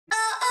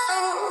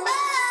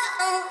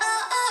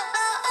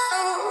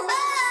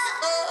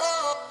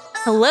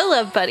Hello,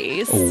 love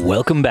buddies.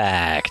 Welcome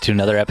back to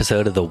another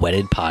episode of the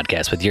Wedded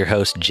Podcast with your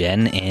host,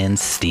 Jen and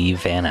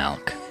Steve Van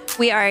Alk.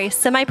 We are a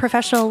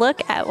semi-professional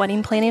look at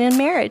wedding planning and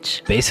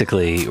marriage.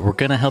 Basically, we're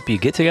going to help you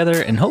get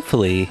together and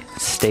hopefully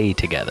stay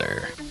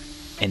together.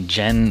 And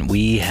Jen,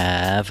 we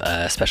have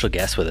a special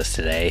guest with us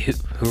today.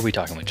 Who are we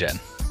talking with, Jen?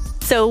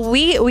 So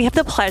we have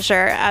the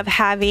pleasure of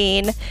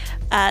having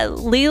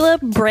Leila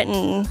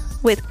Britton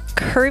with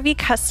Curvy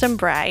Custom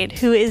Bride,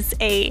 who is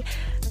a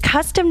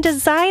custom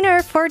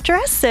designer for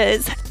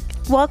dresses.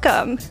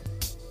 Welcome.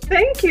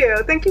 Thank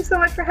you. Thank you so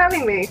much for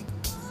having me.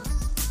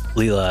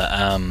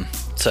 Leila,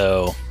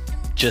 so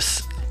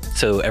just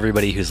so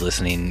everybody who's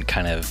listening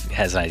kind of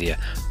has an idea,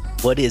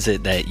 what is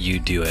it that you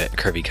do at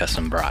Curvy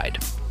Custom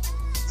Bride?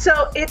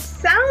 So it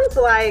sounds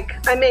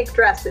like I make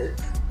dresses.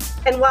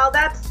 And while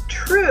that's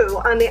true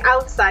on the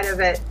outside of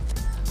it,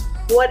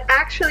 what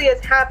actually is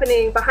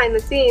happening behind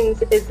the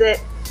scenes is that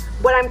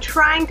what I'm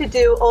trying to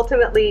do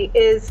ultimately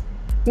is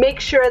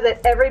make sure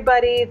that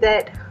everybody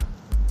that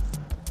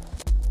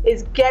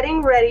is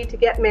getting ready to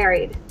get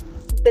married,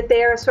 that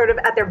they are sort of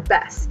at their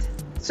best.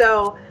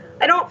 So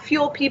I don't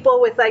fuel people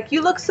with like,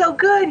 you look so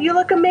good, you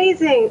look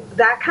amazing,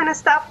 that kind of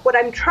stuff. What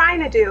I'm trying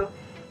to do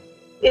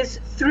is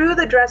through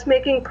the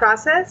dressmaking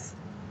process,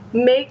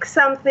 make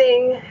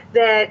something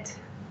that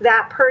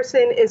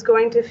person is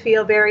going to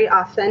feel very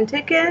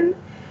authentic in,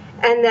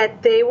 and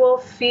that they will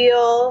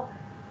feel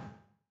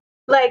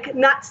like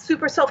not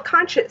super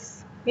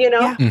self-conscious, you know?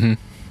 Yeah. Mm-hmm.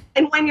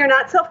 And when you're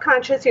not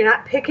self-conscious, you're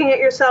not picking at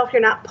yourself,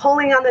 you're not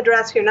pulling on the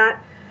dress, you're not,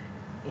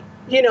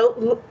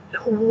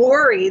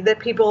 worried that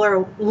people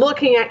are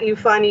looking at you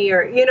funny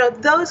or,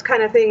 those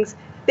kind of things,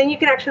 then you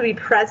can actually be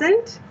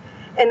present.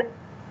 And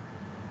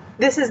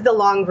this is the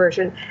long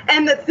version.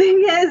 And the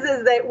thing is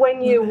that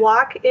when you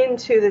walk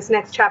into this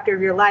next chapter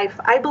of your life,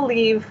 I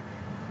believe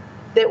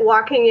that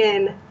walking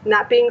in,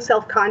 not being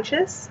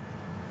self-conscious,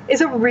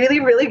 is a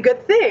really, really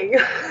good thing.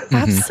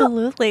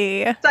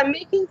 Absolutely. So I'm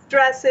making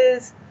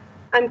dresses,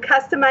 I'm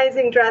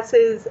customizing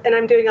dresses, and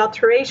I'm doing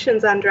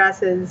alterations on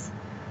dresses,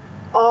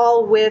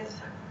 all with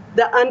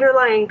the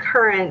underlying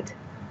current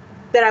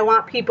that I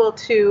want people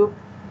to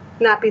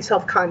not be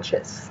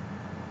self-conscious.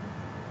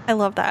 I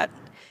love that.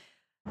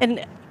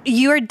 And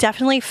you are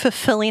definitely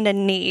fulfilling a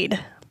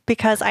need,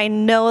 because I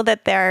know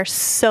that there are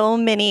so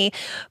many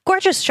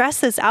gorgeous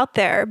dresses out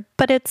there,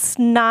 but it's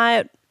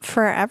not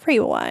for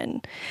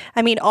everyone.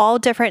 I mean, all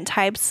different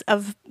types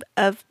of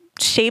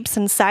shapes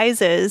and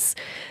sizes.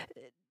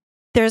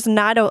 There's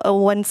not a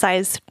one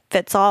size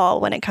fits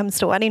all when it comes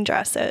to wedding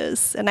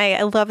dresses. And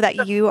I love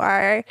that you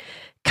are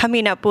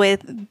coming up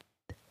with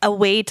a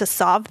way to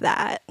solve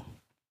that.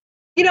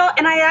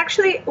 And I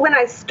actually, when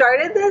I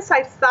started this,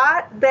 I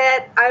thought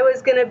that I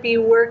was going to be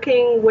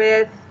working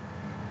with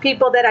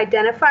people that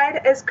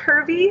identified as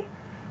curvy.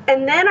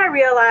 And then I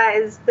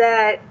realized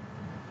that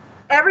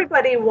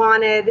everybody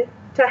wanted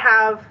to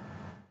have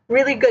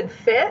really good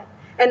fit,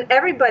 and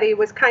everybody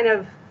was kind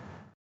of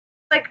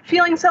like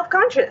feeling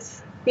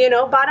self-conscious.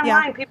 Bottom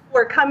line, people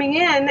were coming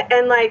in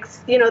and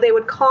they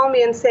would call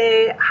me and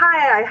say,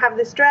 hi, I have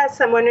this dress.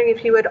 I'm wondering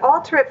if you would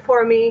alter it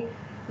for me,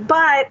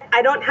 but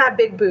I don't have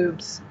big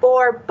boobs,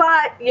 or,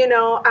 but,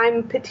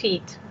 I'm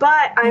petite,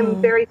 but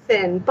I'm very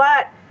thin,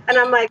 and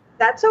I'm like,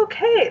 that's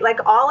okay. Like,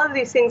 all of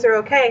these things are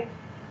okay.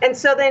 And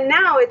so then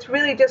now it's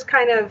really just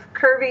kind of,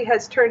 curvy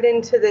has turned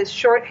into this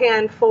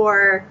shorthand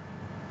for,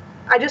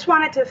 I just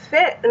want it to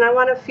fit, and I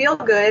want to feel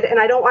good, and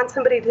I don't want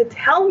somebody to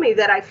tell me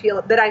that I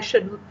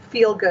should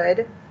feel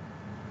good,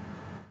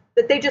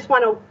 that they just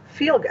want to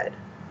feel good,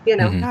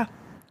 Mm-hmm. Yeah.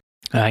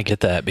 I get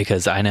that,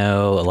 because I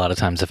know a lot of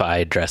times if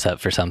I dress up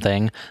for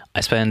something,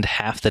 I spend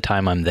half the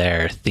time I'm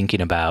there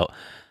thinking about,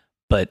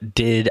 but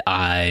did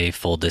I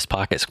fold this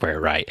pocket square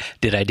right?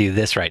 Did I do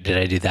this right? Did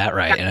I do that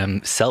right? And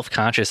I'm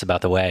self-conscious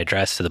about the way I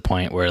dress, to the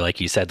point where, like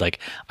you said, like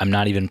I'm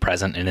not even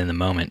present and in the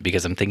moment,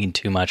 because I'm thinking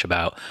too much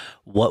about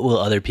what will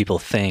other people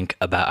think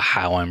about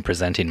how I'm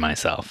presenting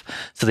myself.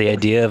 So the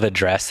idea of a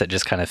dress that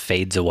just kind of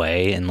fades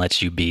away and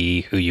lets you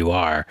be who you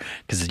are,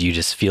 because you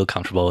just feel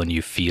comfortable and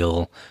you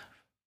feel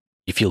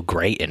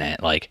great in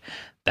it. Like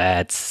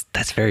that's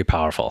very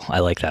powerful. I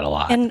like that a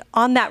lot. And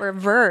on that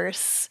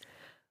reverse,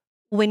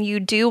 when you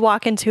do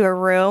walk into a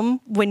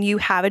room, when you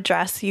have a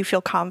dress you feel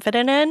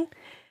confident in,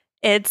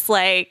 it's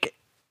like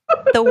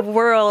the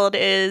world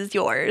is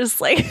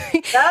yours. Like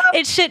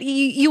it should,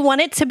 you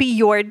want it to be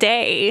your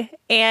day.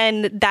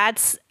 And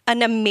that's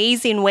an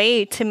amazing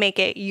way to make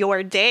it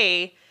your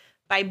day,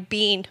 by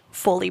being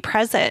fully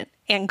present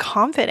and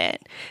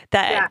confident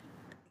that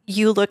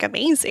you look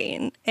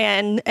amazing.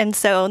 And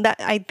so that,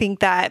 I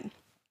think that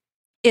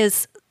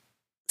is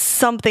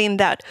something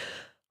that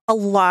a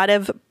lot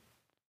of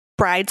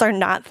brides are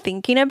not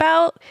thinking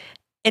about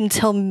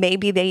until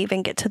maybe they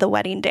even get to the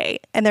wedding day.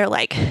 And they're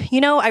like,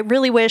 I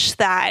really wish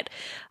that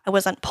I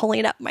wasn't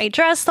pulling up my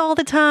dress all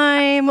the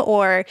time,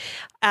 or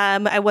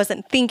I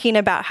wasn't thinking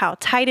about how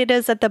tight it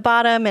is at the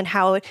bottom, and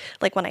how,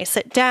 like, when I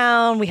sit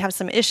down, we have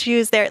some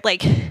issues there.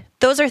 Like,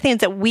 those are things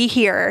that we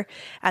hear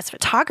as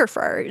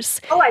photographers.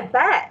 Oh, I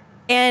bet.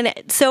 And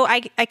so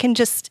I can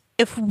just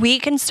if we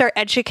can start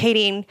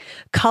educating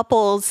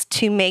couples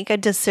to make a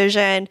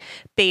decision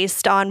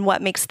based on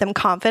what makes them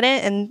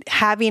confident and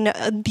having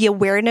the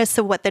awareness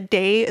of what the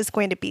day is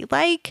going to be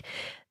like,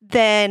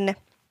 then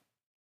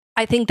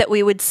I think that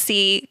we would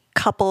see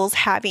couples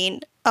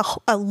having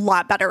a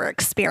lot better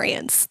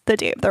experience the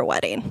day of their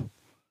wedding.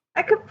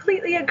 I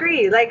completely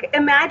agree. Like,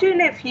 imagine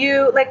if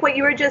you, like what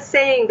you were just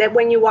saying, that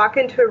when you walk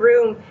into a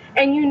room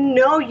and you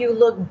know you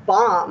look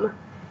bomb,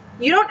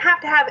 you don't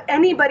have to have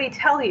anybody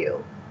tell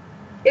you.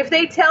 If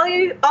they tell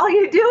you, all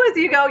you do is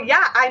you go,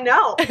 yeah, I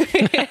know.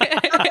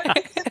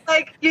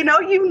 Like, you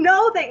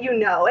know that you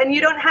know. And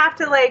you don't have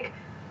to, like,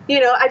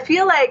 I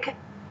feel like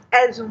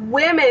as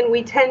women,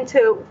 we tend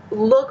to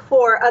look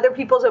for other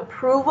people's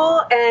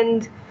approval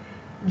and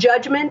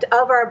judgment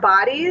of our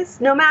bodies,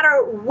 no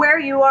matter where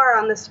you are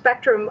on the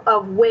spectrum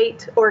of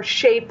weight or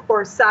shape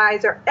or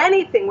size or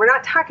anything. We're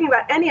not talking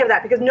about any of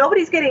that because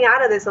nobody's getting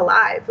out of this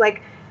alive.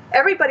 Like,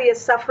 everybody is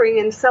suffering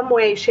in some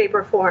way, shape,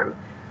 or form.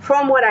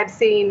 From what I've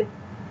seen,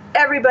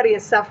 everybody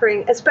is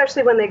suffering,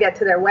 especially when they get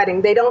to their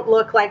wedding. They don't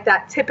look like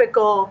that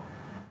typical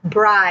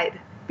bride,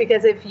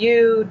 because if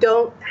you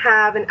don't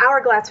have an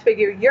hourglass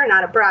figure, you're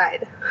not a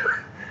bride.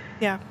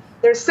 Yeah.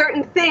 There's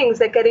certain things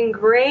that get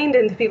ingrained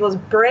into people's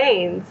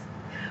brains.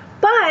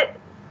 But,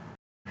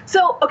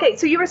 so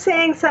you were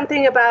saying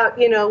something about,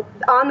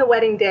 on the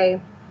wedding day,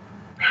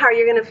 how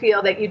you're going to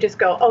feel that you just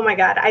go, oh my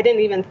God, I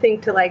didn't even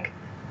think to, like,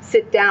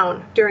 sit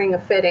down during a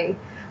fitting.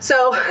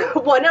 So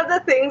one of the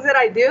things that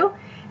I do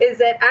is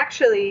that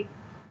actually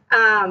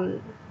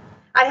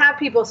I have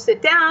people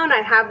sit down.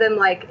 I have them,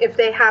 like, if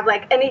they have,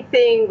 like,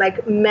 anything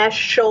like mesh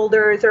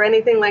shoulders or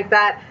anything like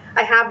that,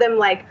 I have them,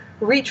 like,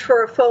 reach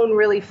for a phone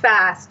really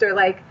fast, or,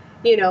 like,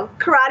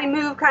 karate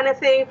move kind of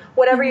thing,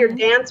 whatever your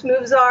dance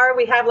moves are.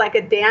 We have, like,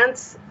 a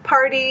dance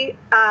party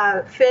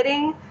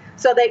fitting,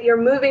 so that you're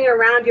moving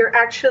around. You're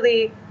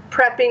actually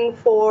prepping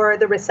for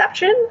the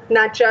reception,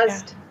 not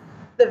just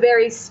the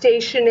very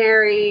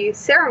stationary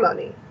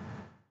ceremony,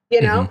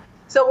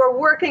 So we're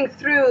working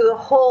through the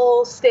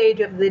whole stage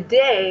of the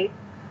day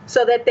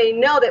so that they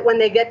know that when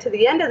they get to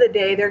the end of the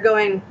day, they're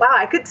going, wow,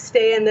 I could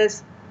stay in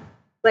this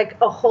like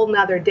a whole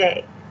nother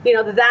day.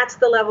 That's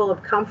the level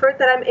of comfort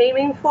that I'm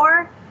aiming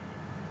for.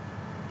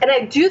 And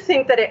I do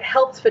think that it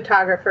helps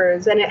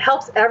photographers and it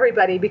helps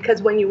everybody,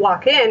 because when you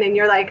walk in and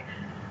you're like,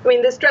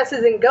 this dress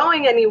isn't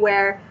going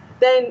anywhere,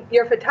 then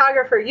your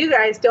photographer, you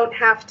guys don't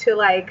have to,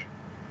 like,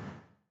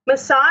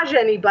 massage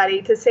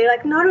anybody to say,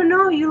 like,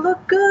 no, you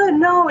look good.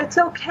 No, it's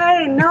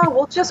okay. No,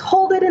 we'll just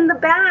hold it in the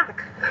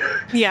back.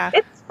 Yeah.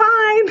 It's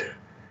fine.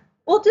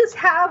 We'll just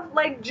have,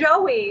 like,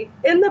 Joey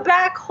in the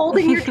back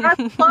holding your dress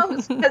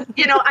close. Because,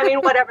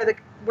 whatever the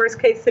worst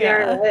case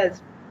scenario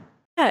is.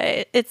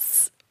 Yeah,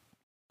 it's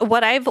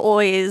what I've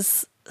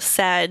always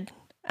said,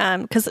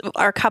 because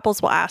our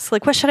couples will ask,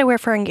 like, what should I wear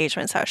for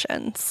engagement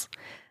sessions?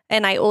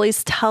 And I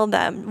always tell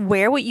them,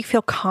 wear what you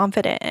feel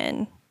confident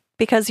in,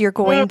 because you're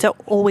going to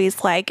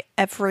always like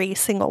every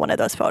single one of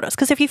those photos.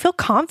 Because if you feel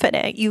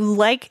confident, you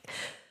like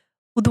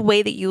the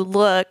way that you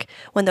look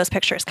when those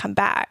pictures come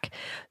back.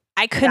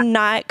 I could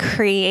not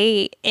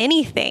create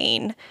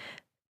anything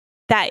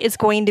that is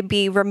going to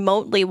be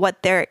remotely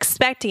what they're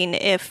expecting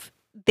if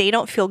they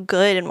don't feel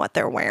good in what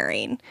they're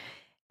wearing.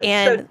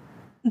 And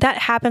that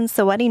happens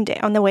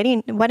on the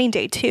wedding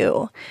day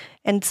too.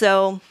 And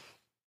so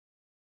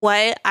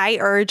what I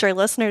urge our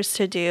listeners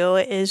to do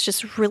is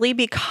just really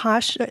be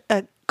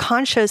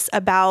conscious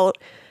about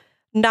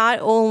not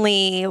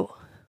only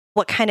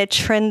what kind of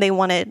trend they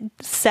want to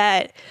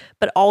set,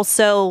 but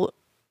also,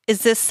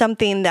 is this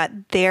something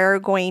that they're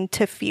going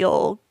to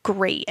feel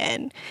great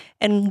in,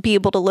 and be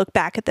able to look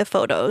back at the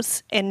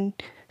photos and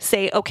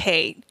say,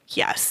 okay,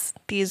 yes,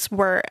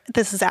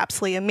 this is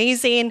absolutely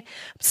amazing. I'm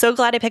so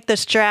glad I picked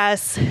this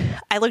dress.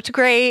 I looked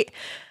great.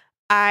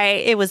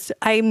 I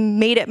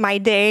made it my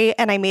day,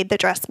 and I made the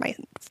dress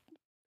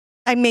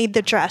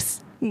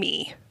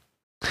me.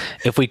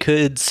 If we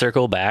could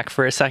circle back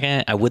for a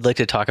second, I would like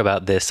to talk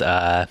about this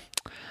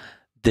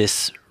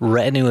this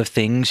retinue of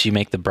things you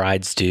make the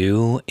brides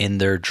do in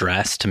their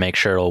dress to make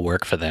sure it'll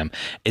work for them.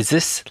 Is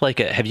this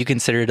have you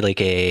considered like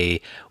a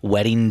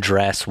wedding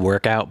dress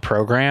workout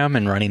program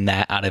and running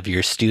that out of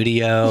your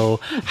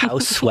studio? How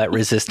sweat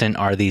resistant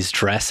are these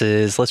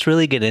dresses? Let's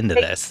really get into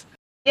this.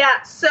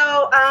 Yeah,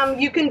 so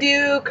you can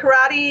do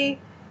karate.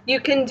 You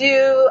can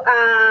do,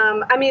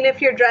 if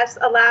your dress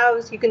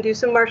allows, you can do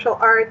some martial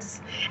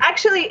arts.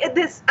 Actually,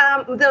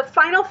 the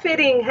final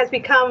fitting has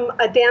become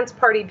a dance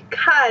party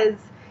because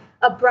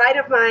a bride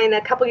of mine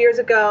a couple years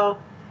ago,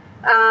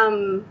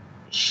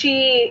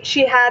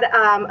 she had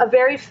a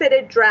very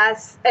fitted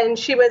dress, and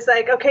she was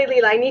like, okay,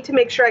 Leela, I need to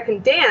make sure I can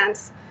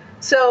dance.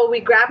 So we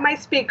grabbed my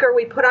speaker,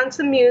 we put on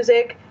some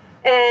music,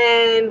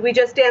 and we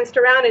just danced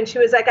around, and she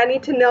was like, I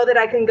need to know that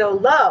I can go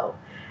low.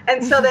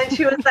 And so then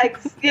she was like,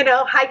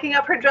 hiking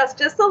up her dress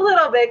just a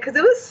little bit because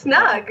it was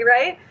snug,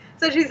 right?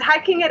 So she's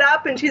hiking it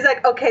up, and she's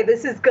like, okay,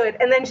 this is good.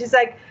 And then she's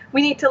like,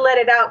 we need to let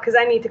it out because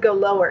I need to go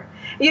lower.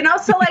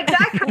 So like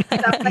that kind of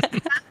stuff.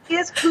 Like, that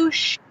is who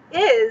she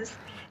is.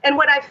 And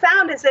what I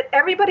found is that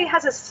everybody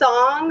has a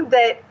song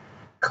that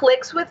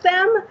clicks with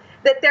them,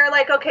 that they're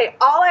like, okay,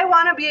 all I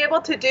want to be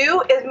able to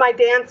do is my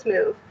dance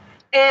move.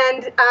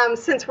 And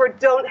since we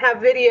don't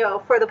have video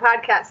for the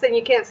podcast, then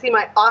you can't see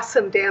my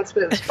awesome dance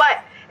moves.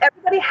 But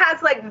everybody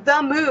has like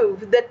the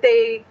move that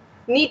they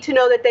need to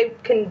know that they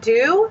can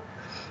do.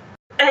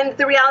 And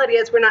the reality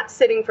is we're not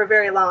sitting for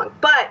very long.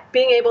 But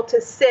being able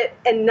to sit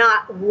and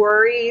not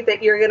worry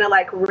that you're going to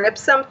like rip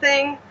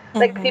something.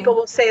 Like people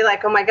will say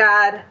like, oh my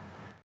God,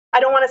 I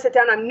don't want to sit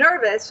down. I'm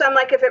nervous. So I'm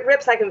like, if it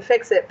rips, I can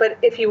fix it. But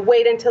if you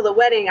wait until the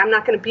wedding, I'm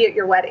not going to be at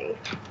your wedding,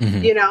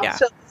 you know? Yeah.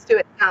 So let's do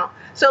it now.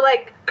 So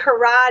like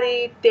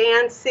karate,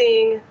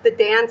 dancing, the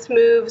dance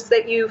moves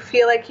that you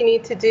feel like you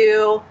need to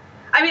do.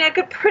 I mean, I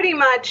could pretty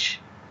much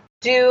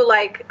do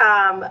like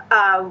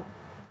bride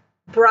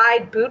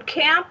boot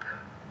camp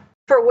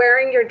for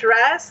wearing your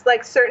dress,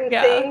 like certain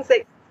things that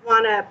you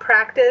want to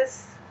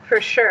practice for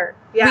sure.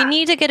 Yeah. We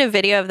need to get a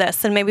video of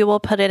this and maybe we'll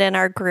put it in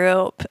our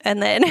group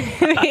and then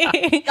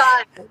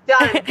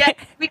done.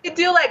 We could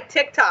do like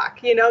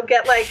TikTok, you know,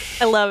 get like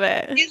I love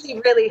it. Really,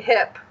 really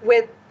hip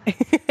with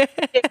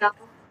you know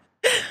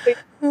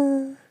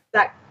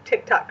that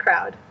TikTok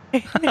crowd.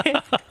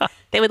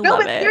 They would love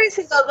it. But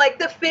seriously though, like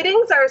the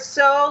fittings are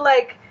so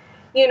like,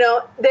 you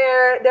know,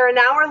 they're an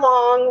hour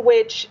long,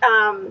 which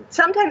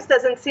sometimes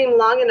doesn't seem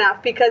long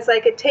enough because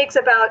like it takes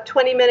about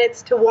 20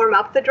 minutes to warm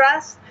up the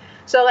dress.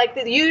 So like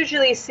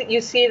usually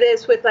you see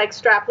this with like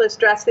strapless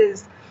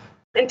dresses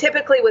and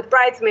typically with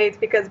bridesmaids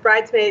because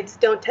bridesmaids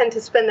don't tend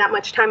to spend that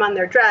much time on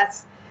their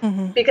dress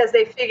because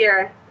they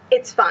figure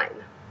it's fine,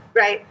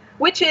 right?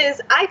 Which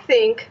is, I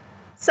think,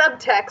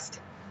 subtext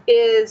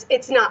is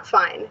it's not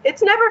fine.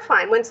 It's never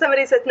fine. When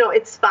somebody says, no,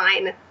 it's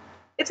fine,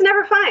 it's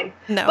never fine.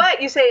 No.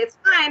 But you say it's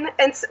fine,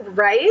 and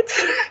right?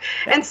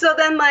 And so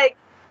then like,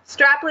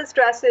 strapless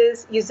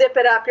dresses, you zip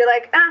it up, you're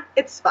like,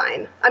 it's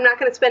fine. I'm not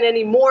going to spend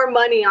any more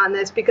money on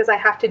this because I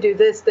have to do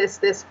this,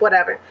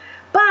 whatever.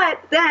 But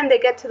then they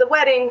get to the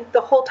wedding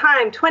the whole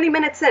time, 20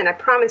 minutes in, I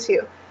promise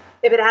you.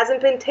 If it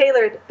hasn't been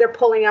tailored, they're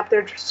pulling up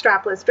their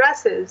strapless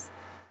dresses.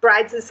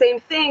 Brides, the same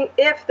thing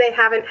if they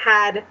haven't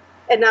had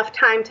enough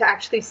time to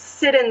actually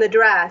sit in the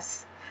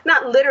dress.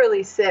 Not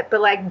literally sit,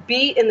 but like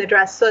be in the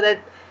dress so that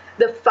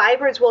the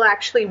fibers will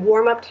actually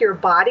warm up to your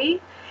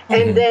body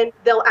and then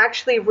they'll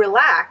actually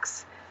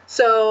relax.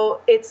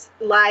 So it's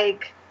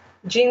like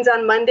jeans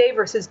on Monday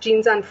versus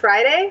jeans on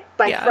Friday.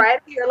 By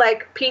Friday, you're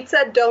like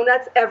pizza,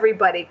 donuts,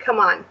 everybody. Come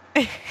on.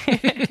 You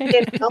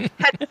know,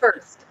 head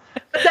first.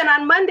 But then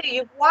on Monday,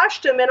 you've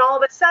washed them, and all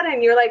of a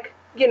sudden, you're like,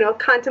 you know,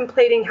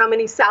 contemplating how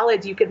many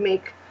salads you could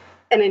make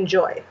and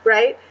enjoy,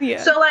 right?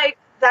 Yeah. So, like,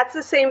 that's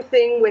the same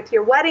thing with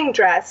your wedding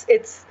dress.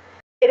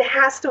 It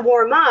has to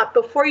warm up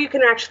before you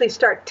can actually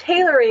start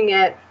tailoring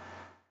it,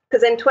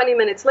 because then 20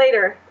 minutes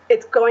later,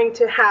 it's going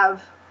to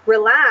have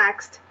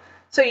relaxed.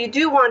 So you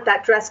do want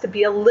that dress to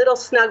be a little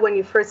snug when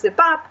you first zip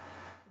up,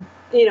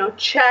 you know,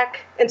 check.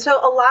 And so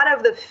a lot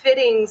of the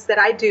fittings that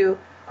I do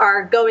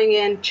are going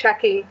in,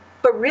 checking,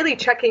 but really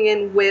checking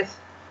in with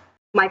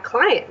my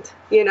client,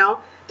 you know,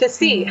 to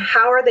see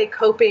how are they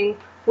coping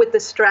with the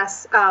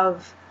stress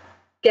of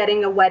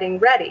getting a wedding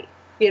ready.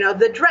 You know,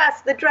 the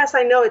dress,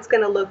 I know it's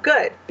going to look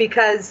good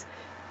because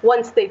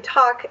once they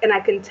talk and I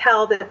can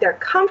tell that they're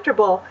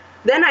comfortable,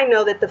 then I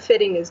know that the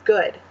fitting is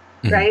good,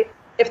 right?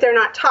 If they're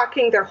not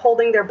talking, they're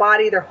holding their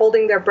body, they're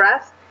holding their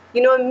breath,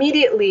 you know,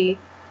 immediately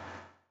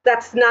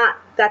that's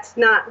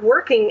not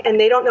working and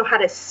they don't know how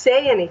to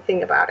say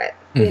anything about it,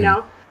 you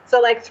know?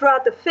 So like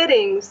throughout the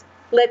fittings,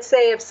 let's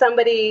say if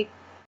somebody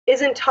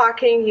isn't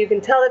talking, you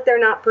can tell that they're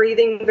not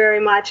breathing very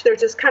much. They're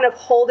just kind of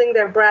holding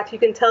their breath. You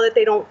can tell that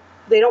they don't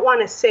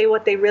want to say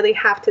what they really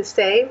have to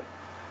say.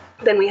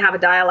 Then we have a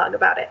dialogue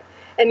about it.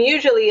 And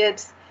usually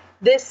it's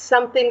this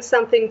something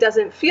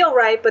doesn't feel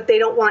right, but they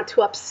don't want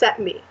to upset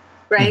me,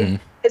 right?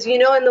 As you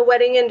know, in the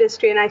wedding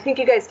industry, and I think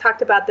you guys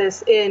talked about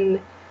this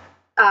in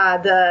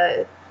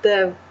the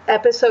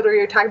episode where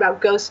you're talking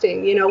about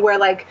ghosting, you know, where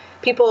like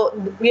people,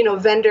 you know,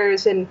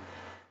 vendors and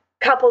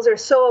couples are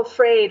so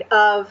afraid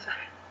of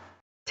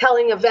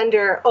telling a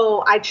vendor,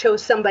 oh, I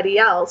chose somebody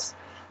else,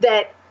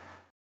 that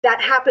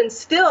happens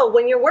still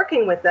when you're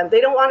working with them.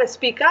 They don't want to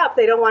speak up.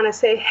 They don't want to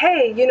say,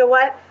 hey, you know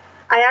what?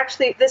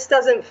 This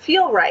doesn't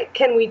feel right.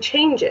 Can we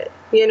change it?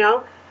 You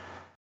know,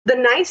 the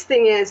nice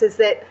thing is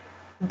that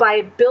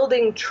by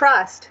building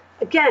trust,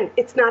 again,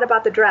 it's not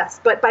about the dress,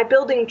 but by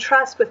building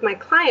trust with my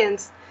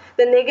clients,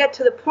 then they get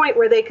to the point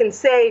where they can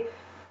say,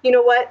 you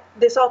know what,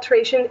 this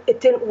alteration, it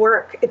didn't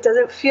work. It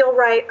doesn't feel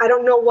right. I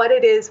don't know what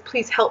it is.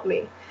 Please help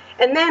me.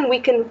 And then we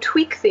can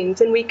tweak things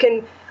and we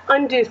can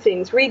undo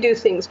things, redo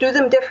things, do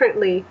them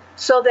differently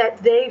so that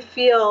they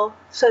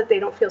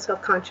don't feel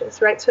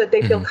self-conscious, right? So that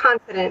they feel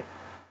confident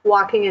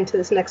walking into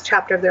this next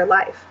chapter of their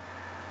life.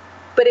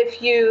 But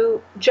if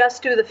you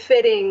just do the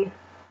fitting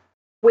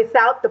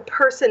without the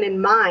person in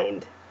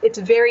mind, it's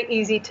very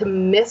easy to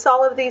miss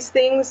all of these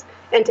things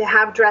and to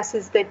have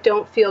dresses that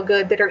don't feel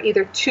good, that are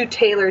either too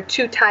tailored,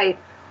 too tight,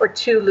 or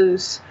too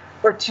loose,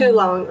 or too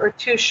long, or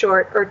too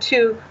short, or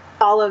too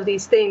all of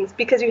these things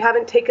because you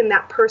haven't taken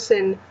that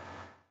person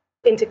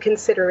into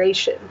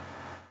consideration.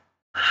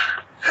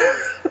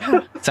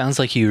 Sounds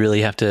like you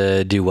really have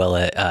to do well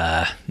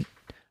at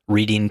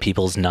reading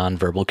people's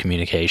nonverbal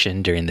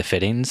communication during the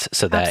fittings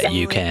so that Absolutely.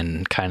 you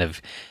can kind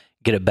of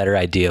get a better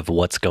idea of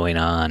what's going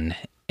on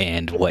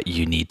and what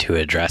you need to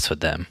address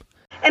with them.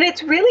 And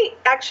it's really,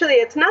 actually,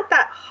 it's not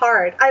that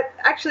hard. I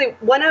actually,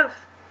 one of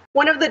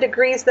the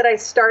degrees that I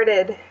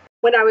started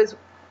when I was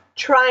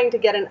trying to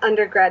get an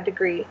undergrad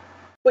degree,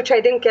 which I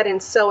didn't get in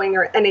sewing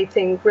or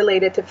anything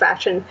related to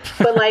fashion,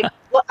 but like,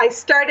 well, I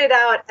started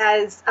out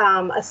as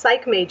a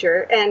psych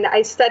major, and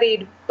I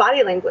studied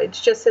body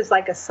language just as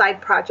like a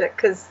side project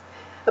because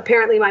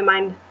apparently my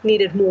mind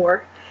needed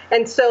more.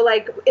 And so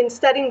like in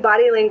studying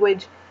body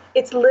language,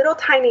 it's little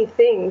tiny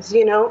things,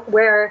 you know,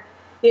 where,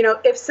 you know,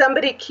 if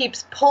somebody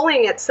keeps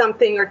pulling at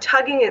something or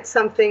tugging at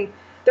something,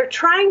 they're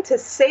trying to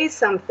say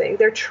something.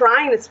 They're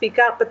trying to speak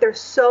up, but they're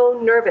so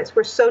nervous.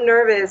 We're so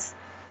nervous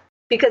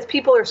because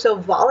people are so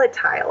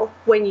volatile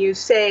when you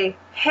say,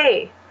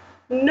 hey,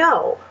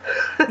 no.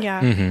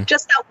 Yeah. Mm-hmm.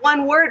 Just that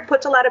one word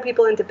puts a lot of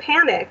people into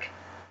panic.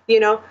 You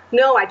know,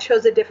 no, I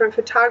chose a different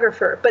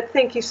photographer, but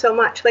thank you so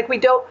much. Like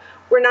we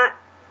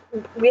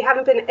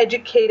haven't been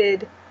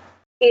educated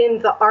in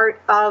the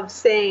art of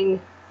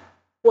saying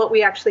what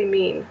we actually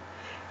mean.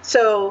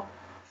 So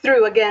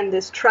through, again,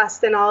 this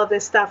trust and all of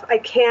this stuff, I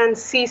can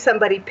see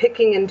somebody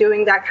picking and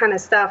doing that kind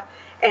of stuff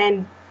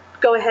and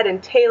go ahead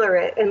and tailor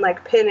it and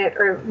like pin it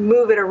or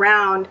move it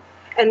around.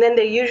 And then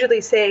they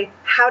usually say,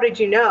 how did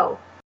you know?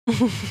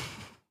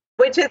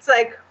 Which it's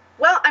like,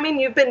 well, I mean,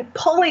 you've been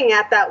pulling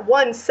at that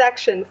one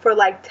section for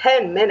like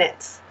 10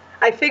 minutes.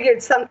 I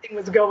figured something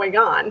was going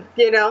on,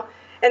 you know?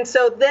 And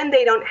so then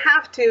they don't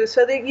have to,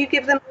 so that you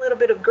give them a little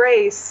bit of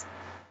grace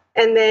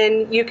and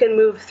then you can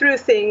move through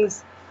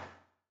things.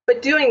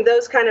 But doing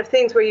those kind of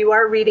things where you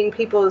are reading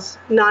people's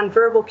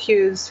nonverbal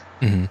cues,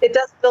 Mm-hmm. it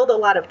does build a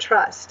lot of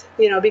trust,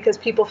 you know, because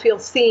people feel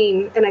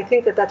seen. And I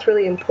think that that's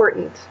really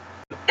important.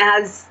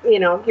 As, you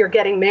know, you're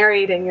getting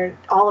married and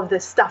all of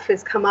this stuff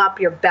has come up,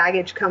 your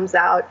baggage comes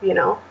out, you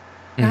know.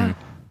 Mm-hmm.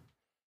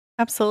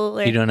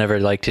 Absolutely. You don't ever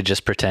like to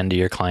just pretend to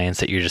your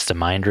clients that you're just a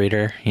mind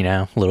reader, you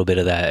know, a little bit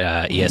of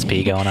that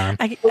ESP going on.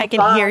 I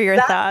can hear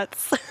your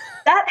thoughts.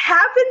 That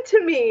happened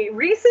to me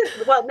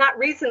not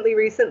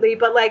recently,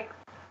 but like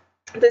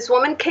this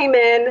woman came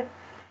in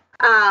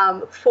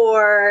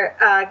for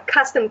a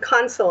custom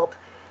consult,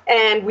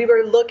 and we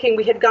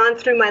had gone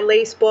through my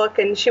lace book,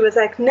 and she was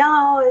like,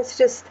 no, it's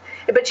just,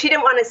 but she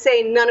didn't want to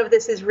say none of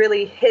this is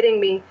really hitting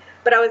me.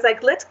 But I was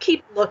like, let's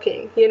keep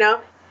looking, you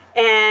know?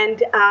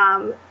 And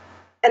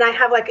I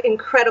have like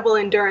incredible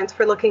endurance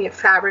for looking at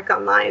fabric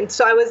online.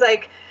 So I was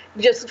like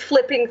just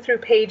flipping through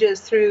pages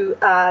through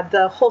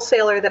the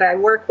wholesaler that I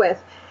work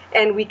with.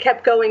 And we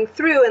kept going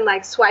through and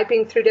like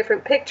swiping through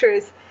different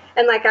pictures.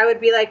 And like, I would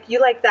be like, you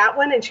like that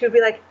one? And she would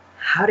be like,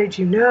 how did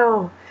you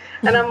know?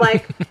 And I'm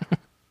like,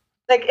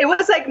 like, it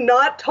was like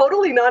not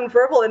totally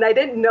nonverbal. And I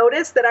didn't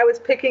notice that I was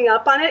picking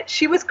up on it.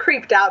 She was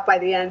creeped out by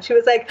the end. She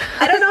was like,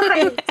 I don't know how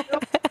you do,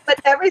 but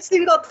every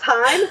single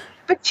time.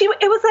 But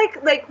it was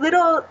like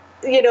little,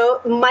 you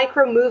know,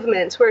 micro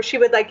movements where she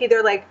would like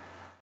either like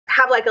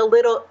have like a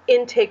little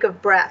intake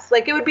of breath.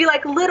 Like it would be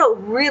like little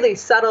really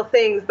subtle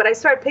things, but I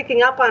started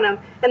picking up on them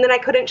and then I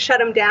couldn't shut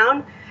them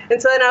down.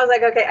 And so then I was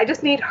like, okay, I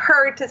just need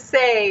her to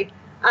say,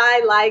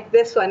 I like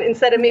this one,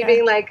 instead of me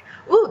being like,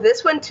 ooh,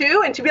 this one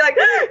too. And she'd be like,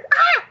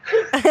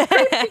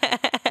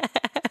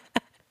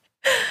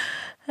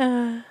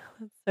 That's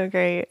so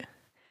great.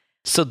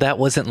 So that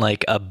wasn't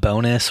like a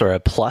bonus or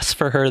a plus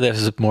for her. That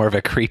was more of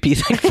a creepy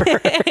thing for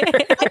her.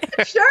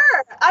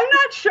 I'm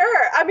not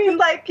sure. I mean,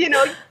 like, you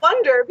know, you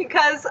wonder,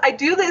 because I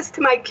do this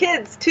to my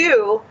kids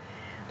too.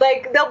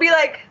 Like, they'll be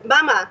like,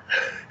 Mama,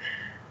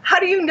 how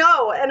do you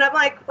know? And I'm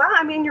like, wow,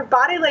 I mean, your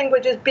body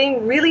language is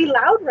being really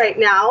loud right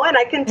now. And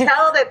I can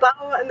tell that, blah,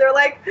 blah, blah. And they're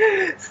like,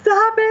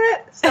 stop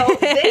it. So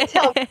they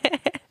tell me,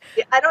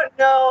 I don't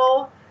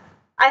know.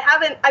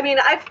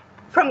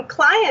 From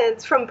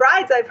clients, from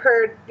brides, I've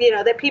heard, you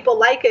know, that people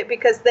like it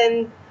because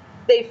then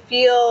they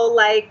feel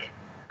like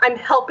I'm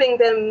helping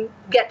them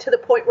get to the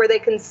point where they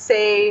can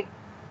say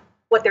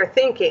what they're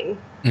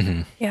thinking.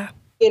 Mm-hmm. Yeah.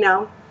 You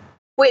know,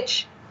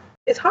 which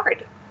is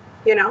hard,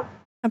 you know?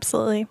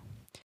 Absolutely.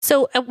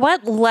 So at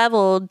what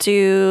level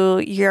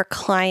do your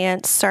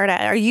clients start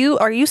at? Are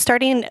you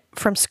starting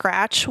from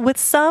scratch with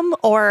some,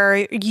 or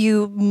are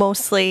you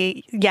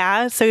mostly,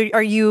 we're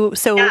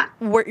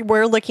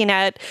looking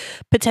at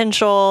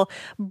potential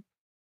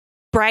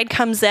bride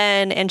comes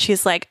in and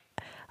she's like,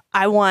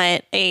 I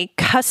want a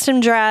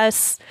custom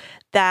dress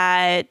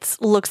that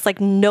looks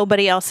like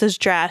nobody else's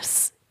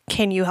dress.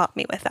 Can you help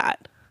me with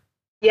that?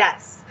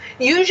 Yes.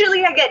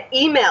 Usually I get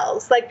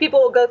emails, like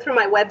people will go through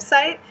my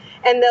website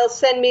and they'll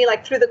send me,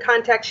 like, through the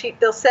contact sheet,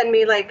 they'll send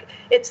me, like,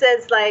 it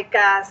says, like,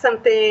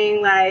 something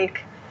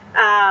like,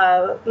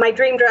 my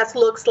dream dress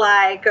looks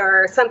like,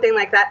 or something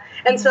like that.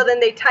 And so then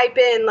they type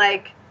in,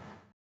 like,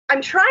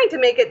 I'm trying to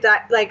make it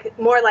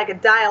more like a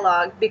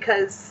dialogue,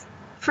 because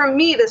for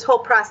me, this whole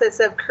process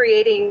of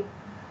creating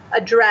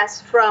a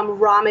dress from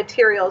raw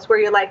materials where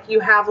you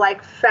have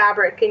like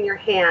fabric in your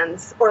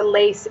hands or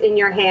lace in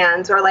your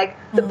hands or like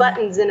the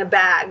buttons in a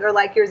bag or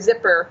like your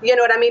zipper, you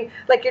know what I mean?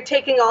 Like you're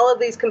taking all of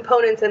these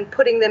components and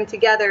putting them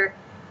together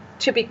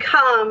to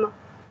become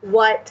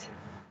what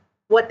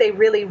they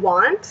really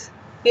want,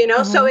 you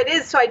know? So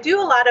I do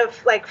a lot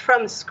of like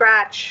from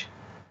scratch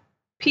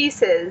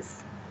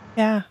pieces.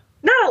 Yeah.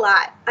 Not a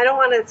lot. I don't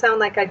want to sound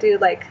like I do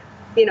like,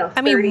 you know, 30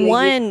 I mean,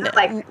 one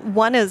like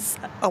is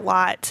a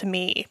lot to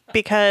me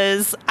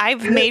because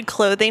I've made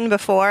clothing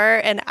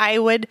before, and I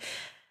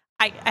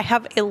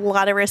have a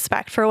lot of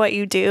respect for what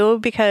you do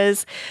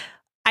because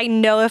I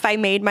know if I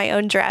made my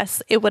own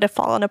dress, it would have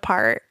fallen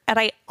apart, and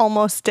I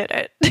almost did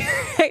it.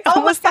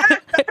 Oh my God,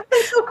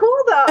 that's so cool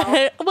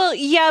though. Well,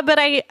 yeah, but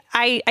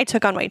I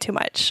took on way too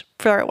much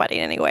for a wedding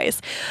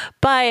anyways.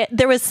 But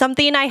there was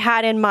something I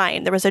had in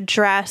mind. There was a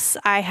dress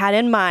I had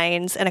in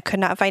mind, and I could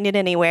not find it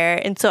anywhere.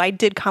 And so I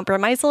did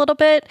compromise a little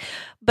bit,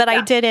 but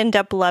I did end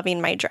up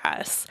loving my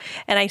dress.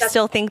 And I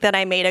still think that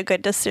I made a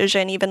good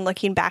decision, even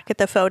looking back at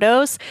the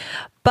photos.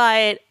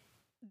 But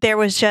it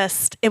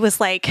was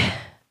like,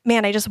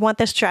 man, I just want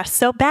this dress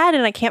so bad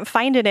and I can't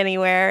find it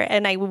anywhere.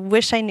 And I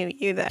wish I knew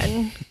you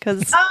then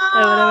because it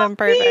would have been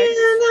perfect.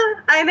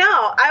 Man. I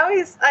know.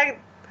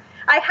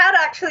 I had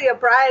actually a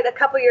bride a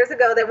couple years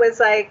ago that was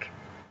like,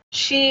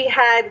 she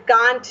had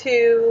gone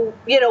to,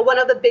 you know, one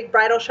of the big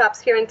bridal shops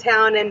here in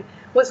town and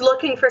was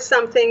looking for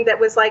something that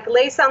was like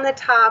lace on the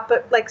top,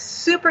 but like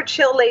super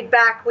chill, laid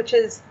back, which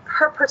is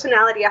her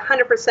personality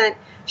 100%.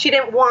 She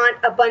didn't want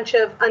a bunch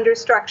of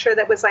understructure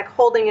that was like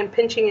holding and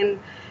pinching and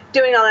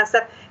doing all that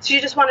stuff. So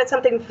she just wanted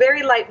something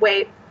very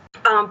lightweight,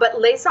 but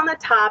lace on the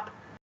top,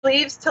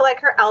 sleeves to like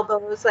her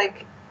elbows,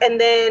 like, and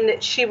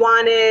then she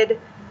wanted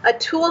a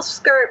tulle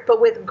skirt, but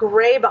with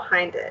gray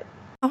behind it.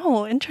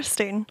 Oh,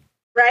 interesting.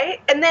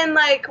 Right? And then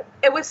like,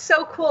 it was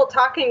so cool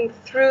talking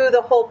through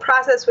the whole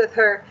process with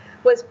her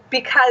was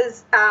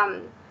because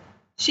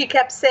she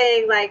kept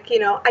saying like, you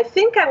know, I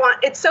think I want,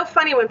 it's so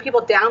funny when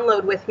people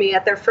download with me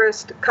at their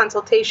first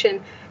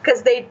consultation,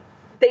 because they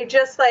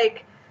just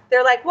like,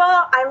 they're like,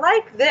 well, I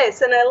like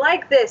this and I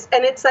like this.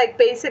 And it's like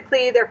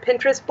basically their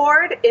Pinterest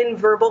board in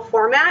verbal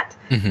format.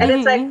 And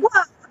it's like,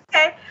 well,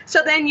 okay. So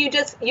then you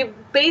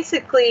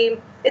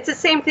basically, it's the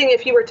same thing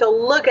if you were to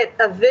look at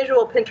a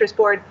visual Pinterest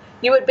board,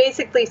 you would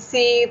basically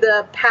see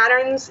the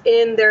patterns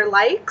in their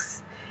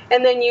likes.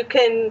 And then you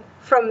can,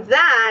 from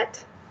that,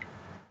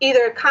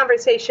 either a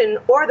conversation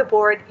or the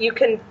board, you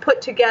can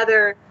put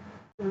together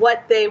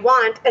what they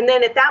want. And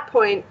then at that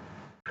point,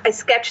 I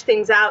sketch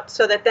things out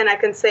so that then I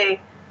can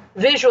say,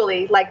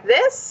 visually like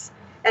this,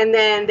 and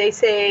then they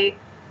say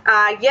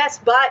yes,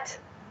 but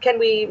can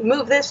we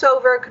move this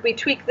over, could we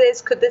tweak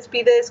this, could this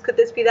be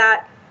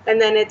that,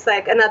 and then it's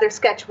like another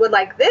sketch would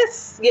like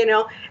this, you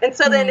know. And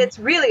so then it's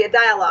really a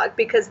dialogue,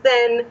 because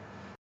then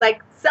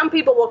like some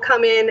people will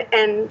come in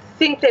and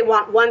think they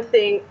want one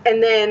thing,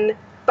 and then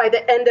by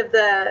the end of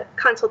the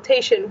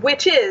consultation,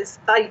 which is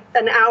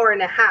an hour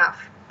and a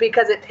half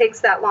because it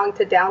takes that long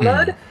to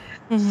download,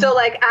 so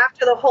like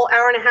after the whole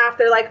hour and a half,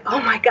 they're like, oh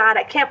my God,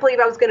 I can't believe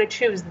I was going to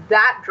choose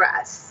that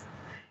dress.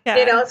 Yeah.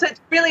 You know, so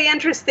it's really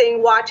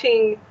interesting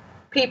watching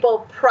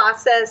people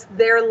process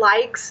their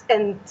likes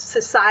and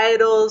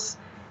societal's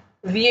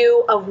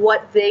view of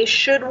what they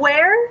should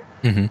wear.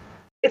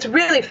 It's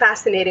really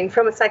fascinating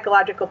from a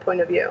psychological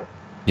point of view.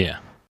 Yeah.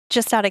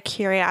 Just out of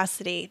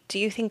curiosity, do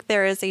you think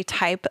there is a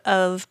type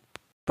of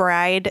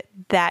bride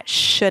that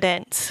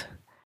shouldn't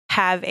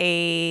have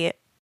a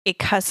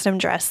custom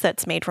dress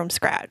that's made from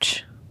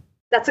scratch?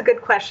 That's a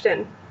good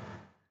question.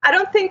 I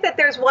don't think that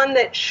there's one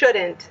that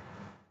shouldn't,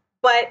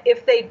 but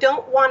if they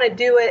don't want to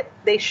do it,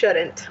 they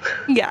shouldn't.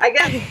 Yeah. I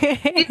guess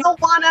if you don't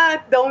want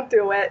to, don't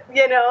do it.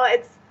 You know,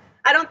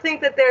 I don't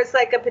think that there's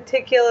like a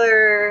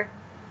particular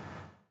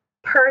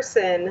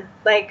person,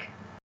 like,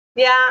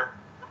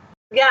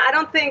 I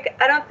don't think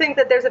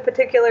that there's a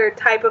particular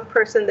type of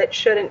person that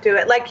shouldn't do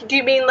it. Like, do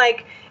you mean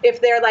like if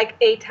they're like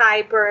A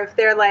type, or if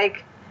they're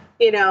like,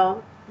 you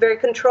know, very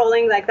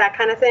controlling, like that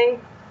kind of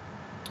thing?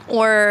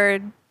 Or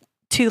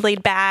too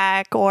laid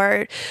back?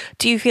 Or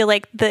do you feel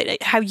like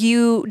have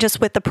you, just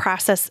with the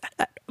process,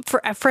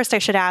 first I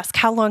should ask,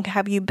 how long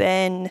have you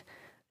been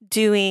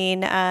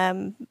doing,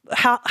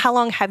 how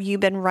long have you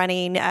been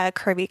running a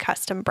Curvy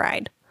Custom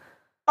Bride?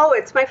 Oh,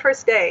 it's my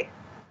first day.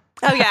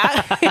 Oh,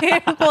 yeah.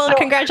 Well,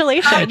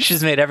 congratulations.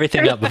 She's made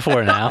everything up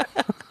before now.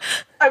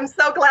 I'm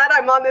so glad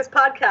I'm on this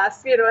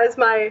podcast, you know, as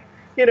my,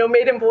 you know,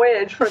 maiden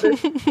voyage for this.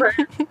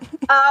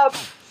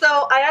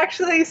 So I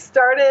actually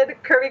started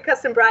Curvy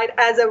Custom Bride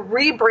as a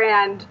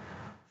rebrand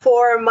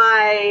for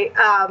my,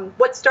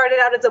 what started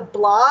out as a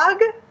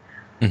blog.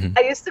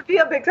 I used to be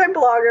a big time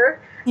blogger.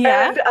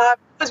 Yeah. And it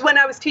was when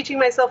I was teaching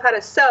myself how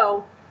to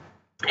sew.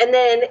 And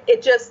then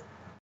it just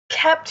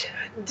kept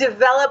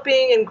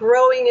developing and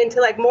growing into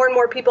like more and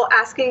more people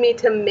asking me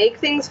to make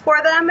things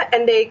for them,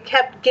 and they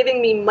kept giving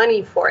me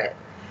money for it.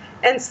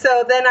 And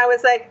so then I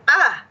was like,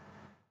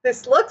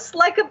 this looks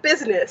like a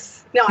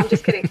business. No, I'm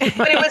just kidding.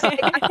 But it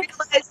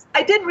was,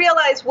 I did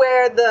realize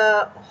where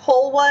the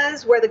hole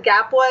was, where the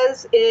gap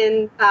was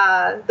in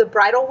the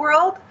bridal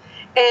world.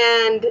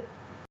 And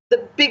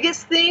the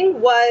biggest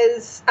thing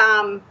was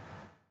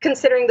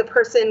considering the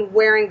person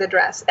wearing the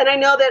dress. And I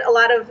know that a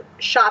lot of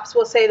shops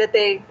will say that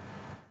they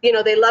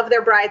love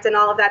their brides and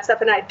all of that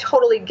stuff, and I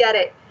totally get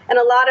it. And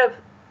a lot of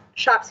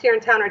shops here in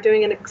town are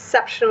doing an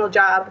exceptional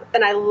job,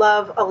 and I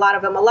love a lot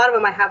of them. A lot of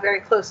them I have very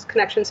close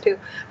connections to.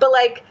 But,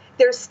 like,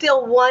 there's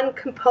still one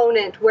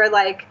component where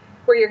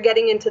you're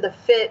getting into the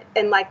fit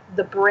and, like,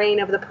 the brain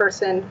of the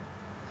person.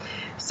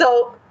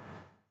 So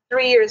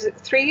 3 years,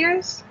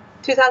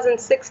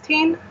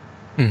 2016?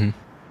 Mm-hmm.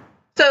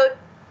 So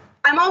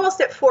I'm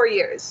almost at 4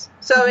 years.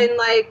 So in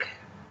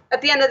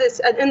at the end of this,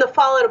 in the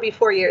fall, it'll be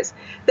 4 years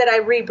that I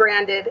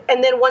rebranded.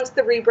 And then once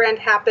the rebrand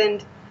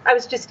happened, I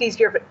was just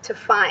easier to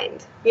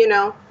find,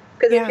 because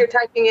if you're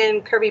typing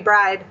in Curvy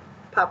Bride,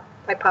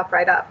 I pop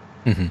right up.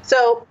 Mm-hmm.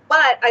 So,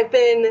 but I've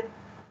been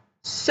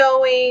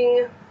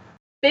sewing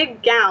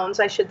big gowns,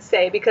 I should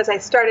say, because I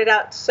started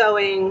out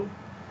sewing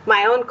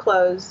my own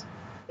clothes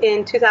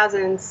in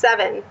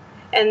 2007,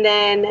 and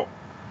then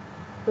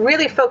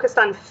really focused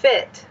on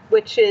fit,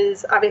 which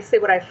is obviously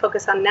what I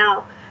focus on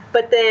now.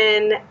 But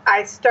then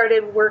I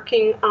started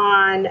working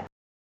on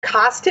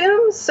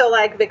costumes, so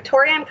like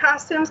Victorian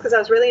costumes, because I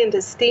was really into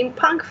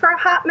steampunk for a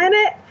hot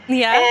minute.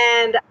 Yeah.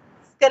 And I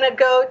was going to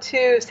go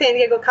to San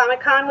Diego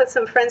Comic-Con with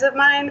some friends of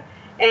mine,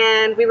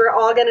 and we were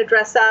all going to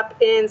dress up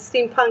in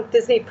steampunk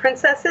Disney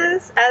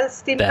princesses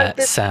as steampunk That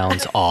Disney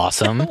sounds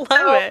awesome.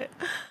 Love it.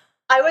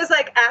 I was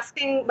like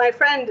asking my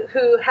friend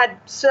who had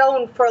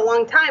sewn for a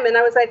long time, and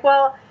I was like,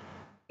 well,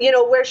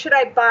 where should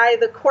I buy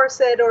the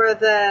corset or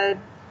the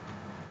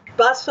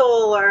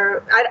bustle,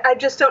 or I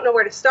just don't know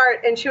where to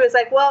start. And she was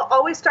like, well,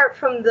 always start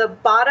from the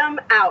bottom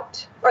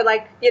out, or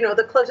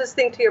the closest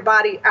thing to your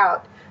body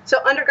out. So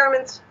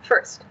undergarments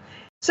first.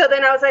 So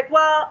then I was like,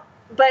 well,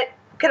 but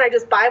can I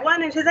just buy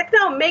one? And she's like,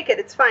 no, make it.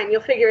 It's fine.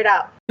 You'll figure it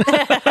out.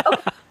 Okay.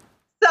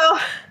 So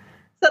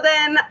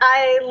then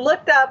I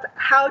looked up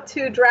how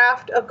to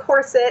draft a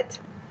corset,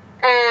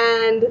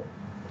 and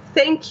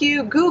thank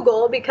you,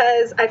 Google,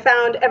 because I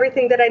found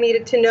everything that I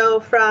needed to know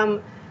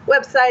from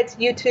websites,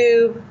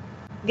 YouTube.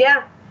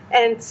 Yeah.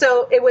 And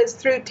so it was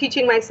through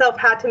teaching myself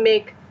how to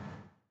make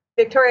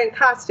Victorian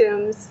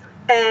costumes,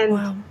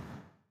 and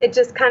it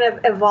just kind of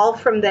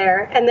evolved from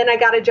there. And then I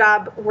got a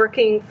job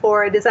working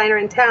for a designer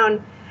in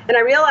town, and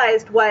I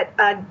realized what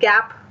a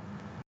gap,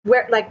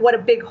 what a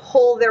big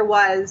hole there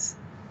was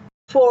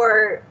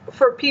for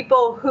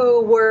people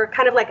who were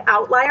kind of like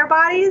outlier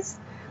bodies,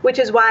 which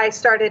is why I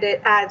started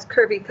it as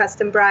Curvy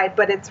Custom Bride,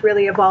 but it's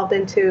really evolved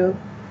into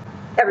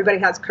everybody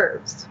has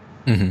curves.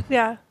 Mm-hmm.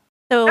 Yeah.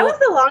 So that was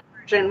the long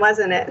version,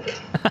 wasn't it?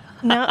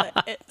 No,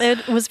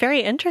 it was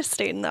very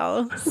interesting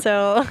though.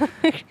 So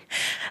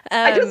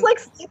I just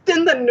slipped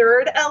in the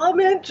nerd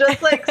element, just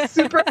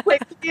super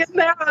quickly in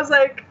there. I was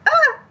like,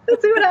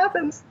 let's see what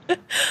happens.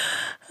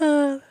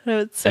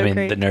 It's so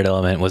great. The nerd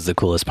element was the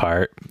coolest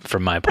part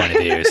from my point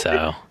of view.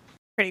 So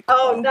pretty cool.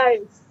 Oh,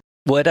 nice.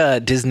 What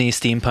Disney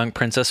steampunk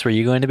princess were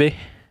you going to be?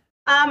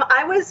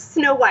 I was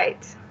Snow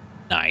White.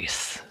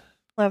 Nice.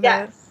 Love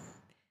yes. it.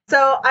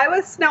 So I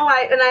was Snow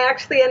White, and I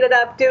actually ended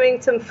up doing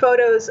some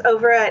photos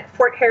over at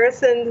Fort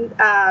Harrison,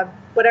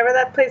 whatever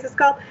that place is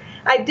called.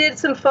 I did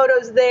some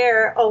photos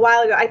there a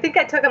while ago. I think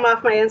I took them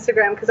off my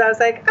Instagram because I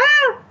was like,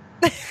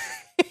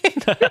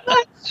 too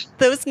much.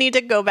 Those need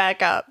to go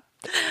back up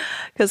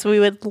because we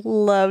would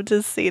love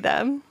to see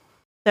them.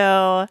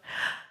 So,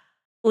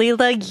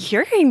 Leela,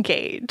 you're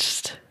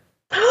engaged.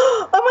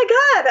 Oh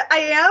my God, I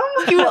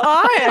am? You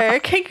are.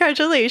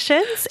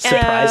 Congratulations.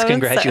 Surprise,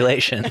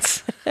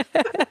 congratulations.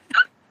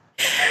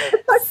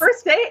 It's my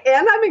first date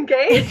and I'm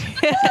engaged.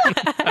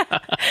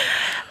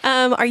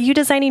 Are you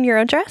designing your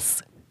own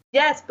dress?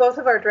 Yes, both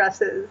of our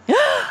dresses.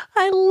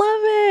 I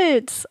love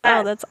it. Yes.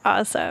 Oh, that's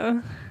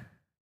awesome.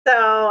 So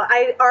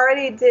I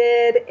already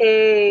did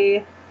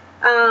a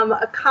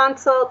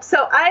consult.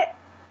 So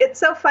it's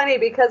so funny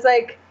because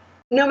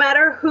no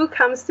matter who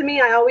comes to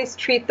me, I always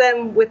treat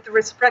them with the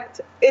respect.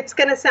 It's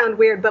going to sound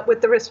weird, but with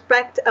the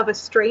respect of a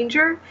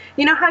stranger.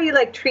 You know how you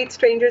treat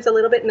strangers a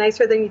little bit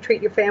nicer than you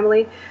treat your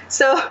family?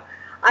 So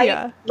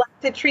I like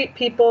to treat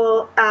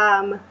people,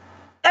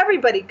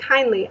 everybody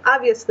kindly,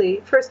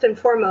 obviously, first and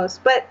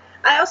foremost. But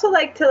I also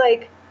like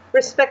to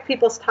respect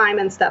people's time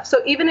and stuff.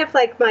 So even if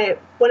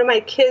one of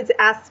my kids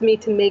asks me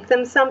to make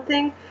them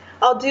something,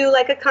 I'll do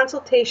a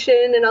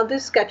consultation and I'll do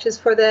sketches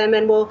for them,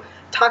 and we'll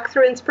talk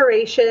through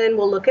inspiration.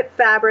 We'll look at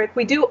fabric.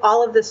 We do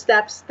all of the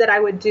steps that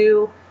I would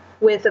do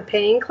with a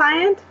paying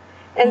client.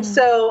 And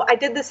so I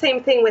did the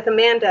same thing with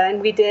Amanda, and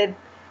we did,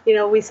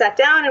 we sat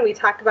down and we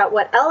talked about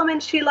what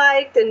elements she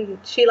liked, and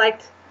she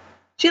liked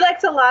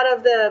a lot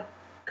of the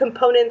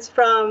components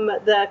from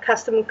the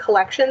custom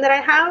collection that I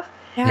have.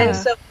 Yeah. And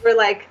so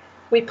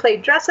we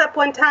played dress up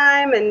one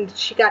time, and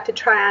she got to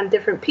try on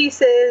different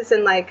pieces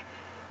and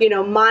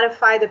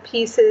modify the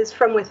pieces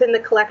from within the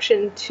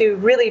collection to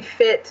really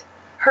fit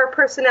her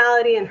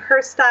personality and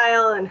her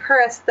style and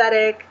her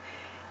aesthetic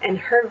and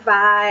her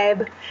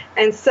vibe.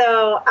 And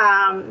so,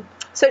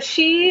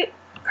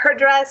 her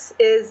dress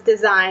is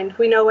designed.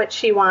 We know what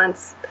she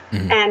wants.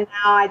 Mm-hmm. And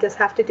now I just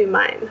have to do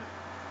mine.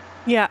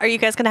 Yeah. Are you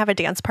guys going to have a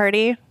dance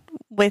party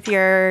with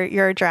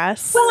your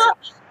dress? Well,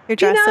 your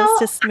dresses,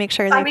 just make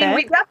sure they fit?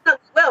 We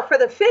definitely will for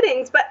the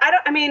fittings, but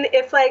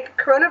if like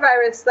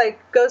coronavirus like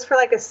goes for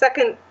like a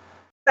second,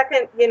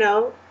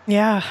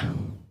 yeah,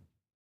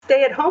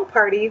 stay at home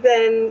party,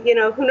 then,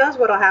 who knows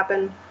what'll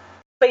happen.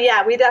 But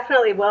yeah, we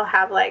definitely will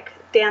have like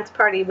dance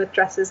party with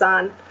dresses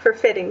on for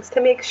fittings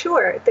to make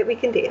sure that we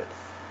can dance.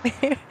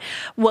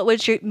 What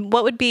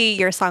would be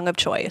your song of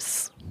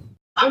choice?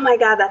 Oh my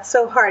God, that's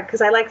so hard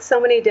because I like so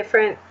many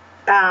different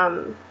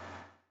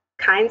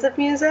kinds of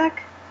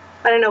music.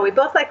 I don't know. We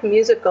both like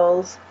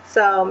musicals,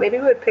 so maybe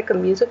we would pick a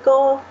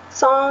musical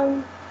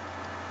song.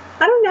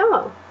 I don't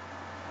know.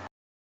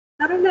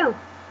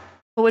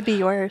 What would be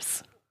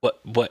yours? What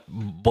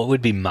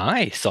would be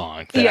my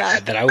song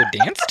that I would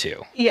dance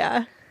to?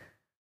 Yeah.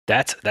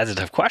 That's a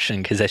tough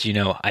question because, as you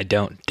know, I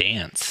don't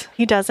dance.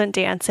 He doesn't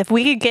dance. If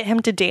we could get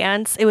him to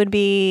dance, it would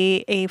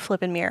be a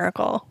flippin'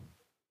 miracle.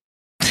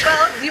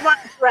 Well, do you want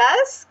to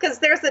dress? Because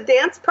there's a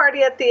dance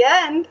party at the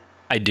end.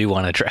 I do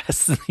want to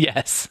dress.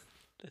 Yes.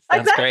 I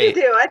bet you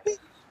do. I think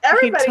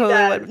everybody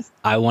does. Would.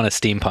 I want a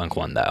steampunk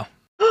one, though.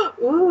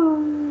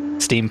 Ooh.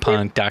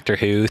 Steampunk Doctor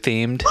Who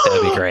themed. That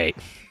would be great.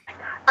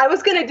 I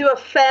was going to do a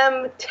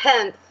femme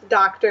 10th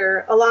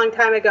Doctor a long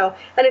time ago,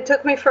 and it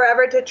took me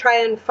forever to try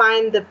and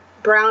find the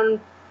brown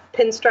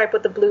pinstripe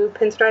with the blue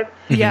pinstripe.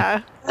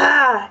 Yeah.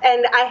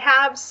 And I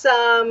have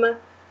some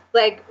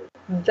like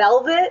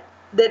velvet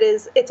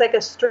it's like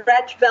a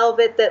stretch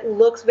velvet that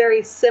looks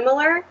very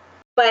similar,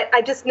 but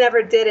I just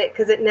never did it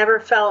because it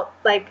never felt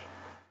like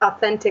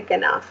authentic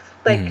enough,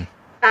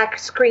 like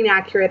screen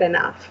accurate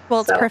enough.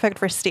 Well, it's perfect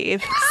for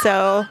Steve.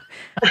 So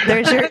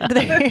there's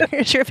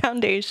your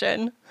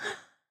foundation.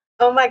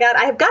 Oh my God.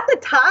 I've got the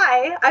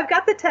tie. I've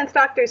got the 10th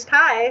Doctor's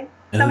tie.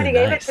 Somebody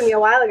gave it to me a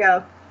while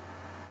ago.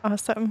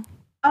 Awesome.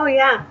 Oh,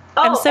 yeah.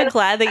 I'm so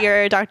glad that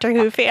you're a Doctor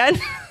Who fan.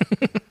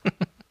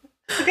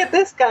 Look at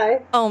this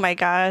guy. Oh my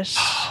gosh.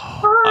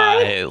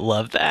 Hi. I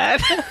love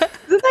that.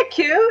 Isn't that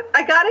cute?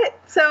 I got it.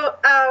 So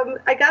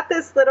I got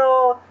this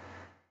little,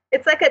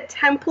 it's like a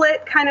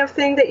template kind of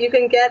thing that you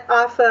can get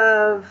off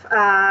of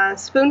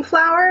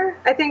Spoonflower,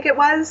 I think it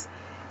was.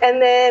 And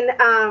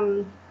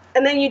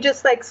then you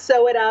just like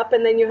sew it up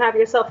and then you have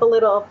yourself a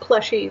little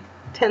plushy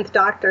 10th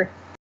Doctor.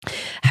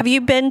 Have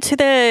you been to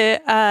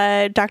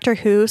the Doctor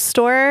Who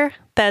store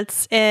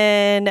that's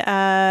in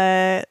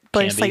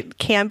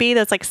Canby,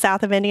 that's like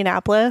south of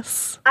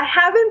Indianapolis? I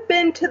haven't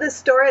been to the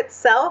store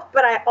itself,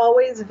 but I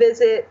always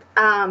visit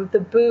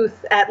the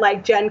booth at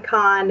like Gen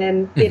Con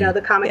and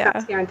the Comic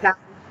Cons here in town.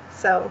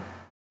 So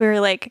we were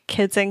like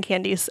kids in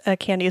a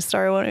candy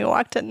store when we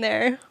walked in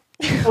there.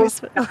 Oh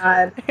my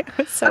God. It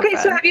was so okay,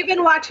 fun. so have you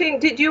been watching?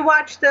 Did you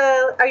watch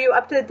are you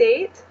up to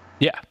date?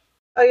 Yeah.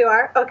 Oh, you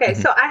are? Okay,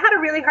 so I had a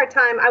really hard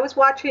time. I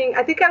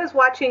think I was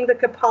watching the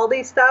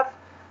Capaldi stuff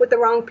with the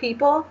wrong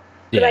people,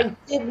 but I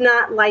did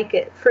not like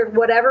it for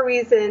whatever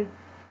reason.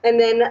 And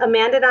then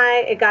Amanda and I,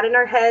 it got in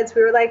our heads.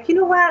 We were like, you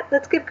know what?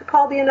 Let's give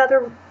Capaldi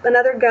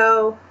another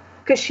go,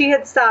 because she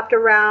had stopped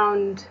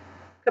around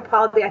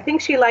Capaldi. I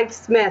think she liked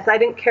Smith. I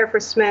didn't care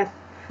for Smith,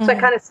 so I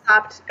kind of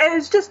stopped. And it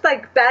was just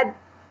like bad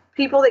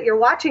people that you're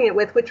watching it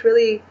with, which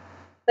really,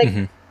 like,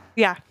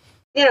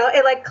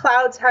 it like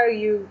clouds how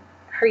you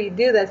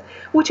do this,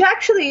 which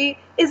actually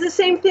is the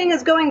same thing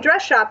as going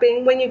dress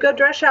shopping. When you go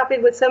dress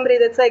shopping with somebody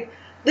that's like,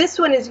 this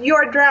one is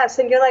your dress,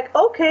 and you're like,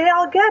 okay,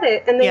 I'll get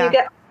it. And then you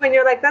get when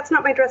you're like, that's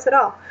not my dress at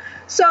all.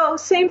 So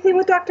same thing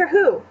with Doctor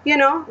Who,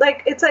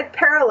 like it's like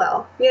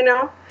parallel,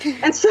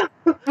 and so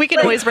we can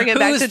always bring it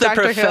back to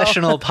Doctor Who. Who's the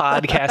professional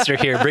podcaster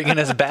here bringing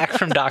us back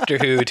from Doctor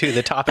Who to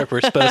the topic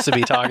we're supposed to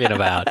be talking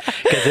about?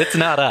 Because it's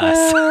not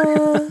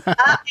us.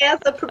 As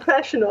a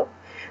professional.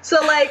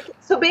 So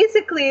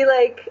basically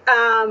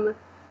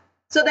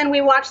so then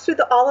we watched through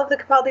all of the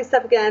Capaldi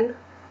stuff again,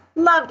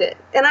 loved it.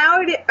 And I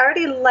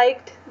already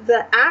liked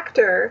the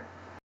actor,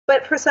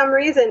 but for some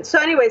reason,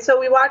 so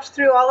we watched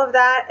through all of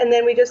that, and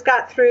then we just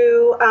got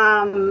through,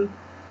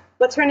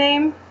 what's her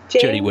name?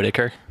 Jodie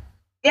Whittaker.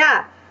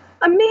 Yeah.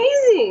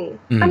 Amazing.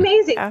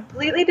 Amazing. Yeah.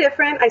 Completely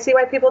different. I see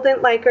why people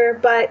didn't like her,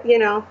 but,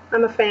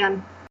 I'm a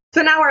fan.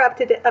 So now we're up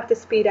to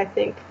speed, I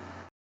think.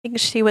 I think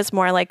she was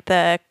more like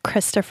the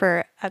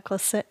Christopher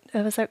Eccleston.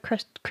 Was it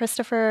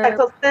Christopher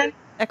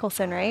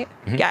Eccleston, right?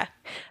 Mm-hmm. Yeah.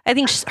 I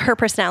think her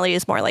personality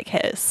is more like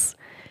his.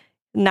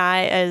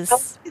 Not as... I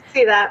can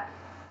see that.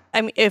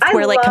 I mean, if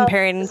we're like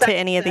comparing to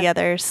any of the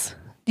others.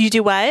 You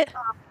do what?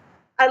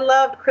 I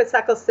loved Chris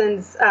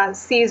Eccleston's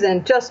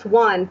season, just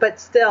one, but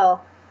still.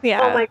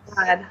 Yeah. Oh my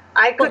God.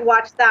 I could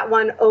watch that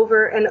one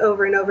over and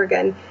over and over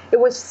again. It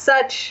was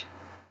such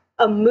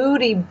a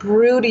moody,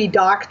 broody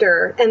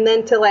Doctor. And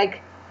then to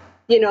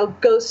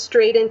go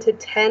straight into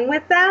 10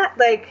 with that,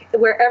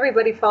 where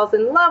everybody falls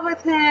in love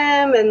with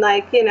him. And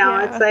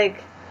it's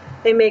like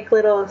they make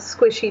little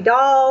squishy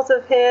dolls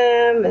of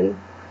him. And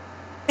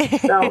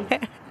So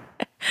it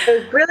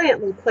was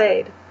brilliantly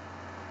played.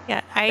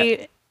 Yeah,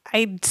 I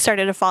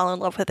started to fall in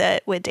love with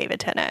it with David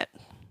Tennant.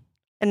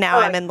 And now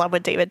I'm in love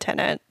with David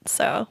Tennant.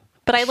 So,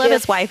 but I love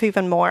his wife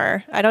even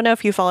more. I don't know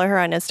if you follow her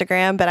on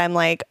Instagram, but I'm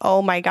like,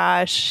 oh my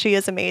gosh, she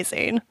is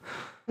amazing.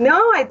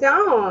 No, I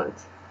don't.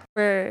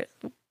 We're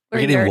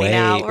getting way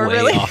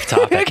off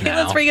topic okay, now.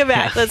 Let's bring it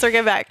back. Let's bring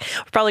it back.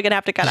 We're probably gonna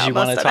have to cut out. Did you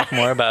want to talk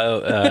more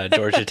about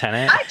Georgia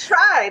Tennant? I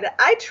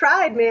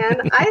tried,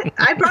 man.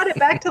 I brought it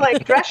back to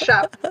like dress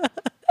shop.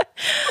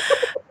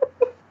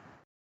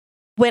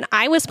 When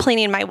I was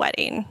planning my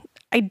wedding,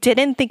 I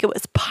didn't think it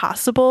was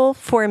possible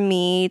for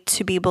me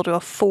to be able to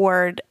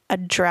afford a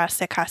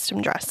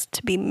custom dress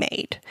to be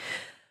made.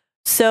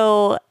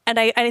 So, and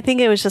I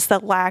think it was just the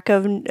lack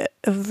of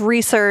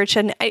research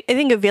and I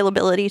think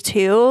availability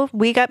too.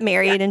 We got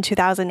married in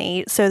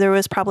 2008, so there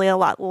was probably a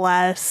lot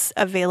less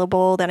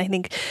available than I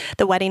think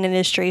the wedding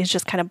industry has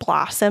just kind of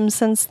blossomed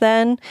since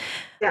then.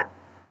 Yeah.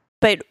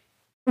 But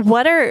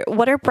what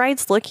are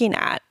brides looking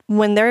at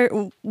when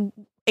they're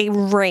a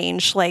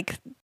range, like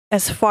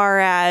as far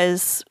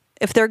as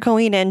if they're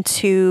going in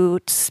to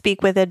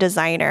speak with a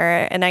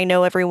designer, and I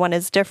know everyone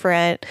is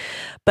different,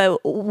 but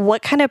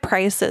what kind of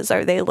prices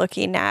are they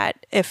looking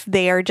at if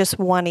they are just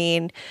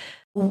wanting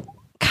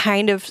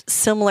kind of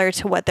similar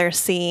to what they're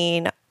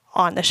seeing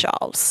on the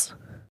shelves?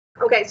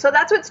 Okay, so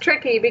that's what's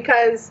tricky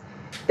because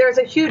there's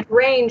a huge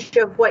range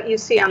of what you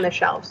see on the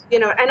shelves,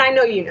 and I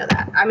know you know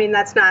that. I mean,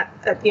 that's not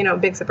a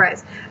big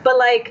surprise. But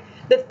like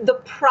the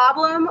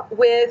problem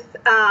with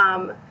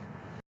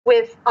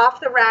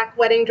off-the-rack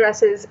wedding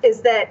dresses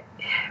is that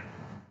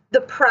the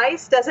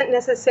price doesn't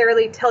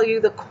necessarily tell you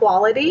the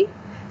quality.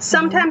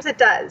 Sometimes it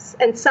does.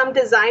 And some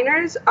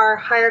designers are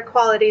higher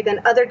quality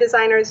than other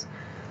designers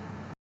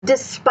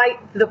despite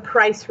the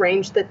price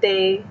range that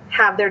they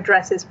have their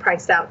dresses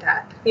priced out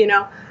at,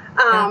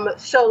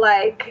 So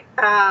like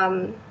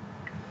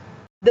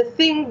the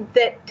thing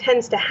that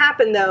tends to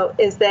happen, though,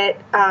 is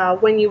that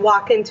when you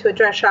walk into a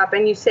dress shop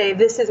and you say,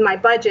 this is my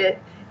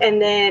budget, and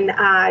then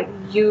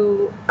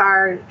you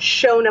are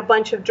shown a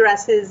bunch of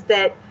dresses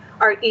that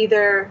are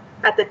either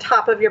at the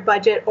top of your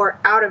budget or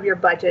out of your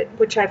budget,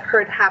 which I've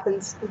heard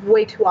happens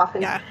way too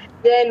often. Yeah.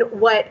 Then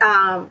what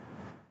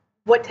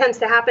tends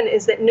to happen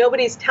is that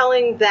nobody's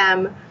telling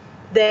them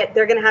that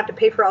they're going to have to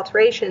pay for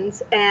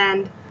alterations.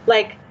 And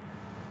like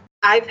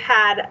I've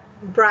had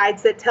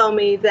brides that tell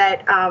me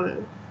that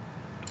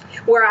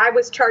where I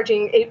was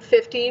charging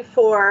 $850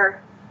 for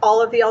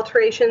all of the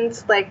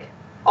alterations, like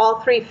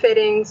all 3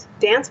 fittings,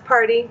 dance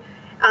party,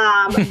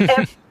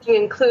 everything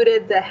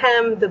included, the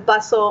hem, the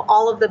bustle,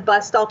 all of the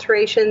bust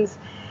alterations,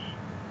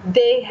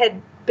 they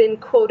had been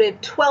quoted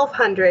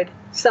 $1,200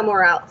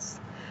 somewhere else.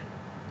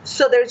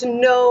 So there's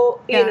no,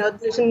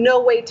 there's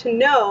no way to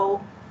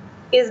know,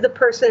 is the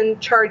person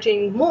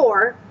charging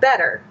more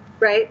better,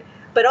 right?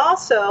 But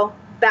also,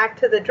 back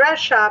to the dress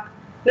shop,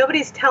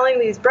 nobody's telling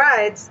these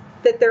brides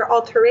that their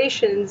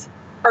alterations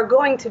are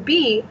going to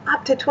be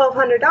up to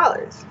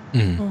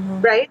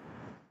 $1,200, right?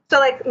 So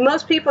like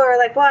most people are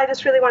like, well, I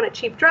just really want a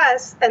cheap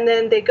dress. And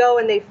then they go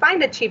and they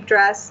find a cheap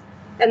dress,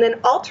 and then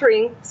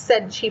altering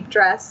said cheap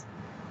dress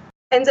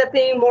ends up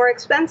being more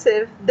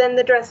expensive than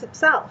the dress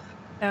itself.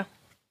 Yeah.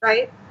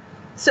 Right?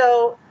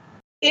 So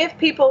if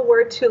people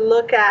were to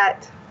look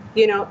at,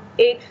 $850,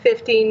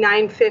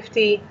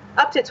 $950,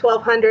 up to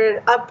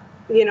 $1,200, up,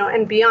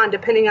 and beyond,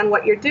 depending on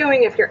what you're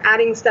doing, if you're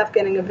adding stuff,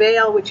 getting a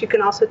veil, which you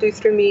can also do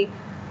through me.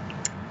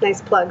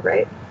 Nice plug,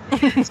 right?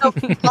 So,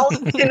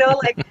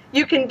 like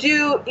you can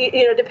do,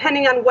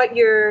 depending on what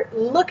you're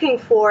looking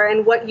for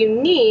and what you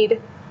need,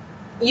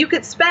 you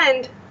could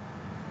spend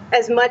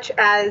as much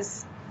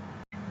as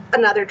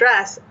another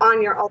dress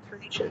on your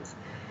alterations,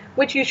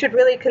 which you should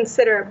really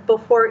consider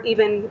before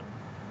even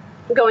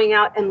going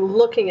out and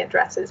looking at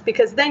dresses,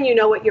 because then you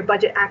know what your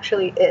budget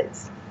actually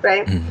is,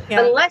 right?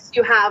 Yeah. Unless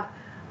you have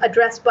a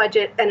dress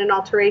budget and an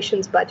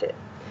alterations budget.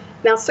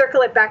 Now,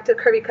 circle it back to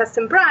Curvy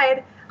Custom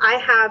Bride. I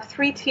have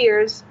 3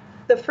 tiers.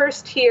 The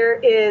first tier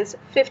is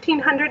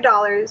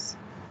 $1,500,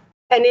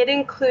 and it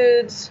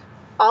includes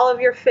all of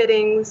your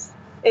fittings.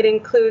 It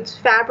includes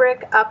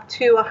fabric up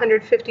to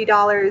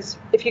 $150.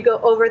 If you go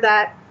over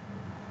that,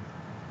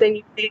 then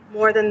you pay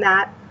more than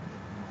that,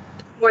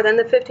 more than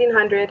the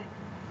 $1,500.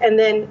 And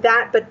then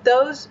that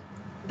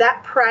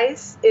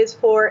price is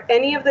for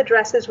any of the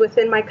dresses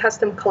within my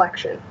custom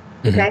collection.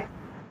 Okay,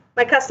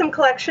 my custom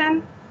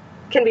collection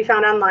can be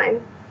found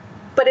online.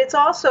 But it's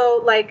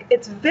also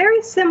it's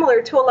very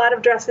similar to a lot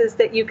of dresses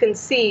that you can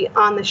see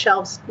on the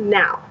shelves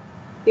now.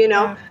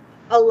 Yeah.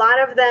 A lot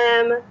of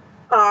them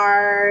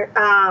are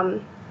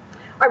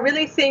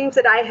really things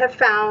that I have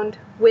found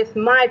with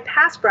my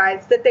past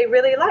brides that they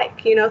really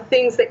like.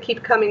 Things that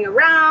keep coming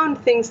around,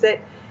 things that,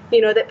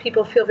 that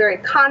people feel very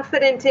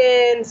confident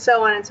in,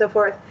 so on and so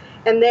forth.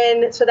 And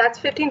then, so that's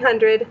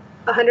 $1,500,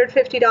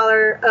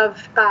 $150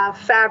 of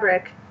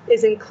fabric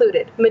is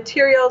included.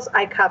 Materials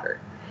I cover.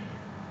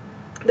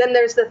 Then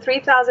there's the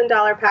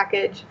 $3,000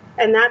 package,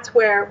 And that's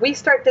where we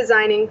start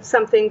designing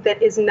something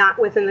that is not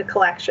within the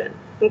collection.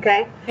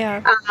 Okay.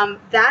 Yeah.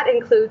 That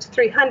includes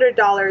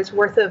 $300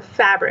 worth of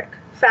fabric.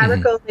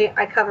 Fabric only,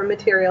 I cover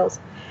materials.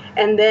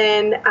 And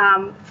then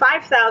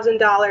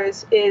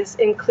 $5,000 is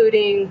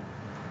including,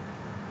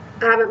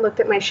 I haven't looked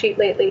at my sheet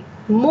lately,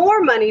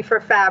 more money for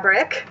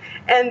fabric.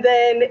 And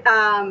then,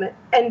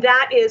 and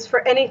that is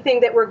for anything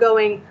that we're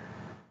going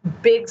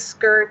big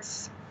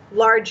skirts,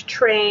 large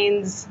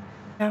trains,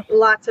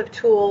 lots of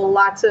tulle,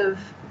 lots of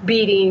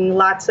beading,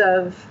 lots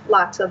of.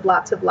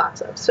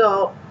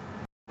 So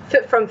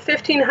from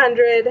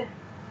 1,500,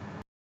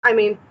 I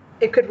mean,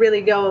 it could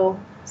really go,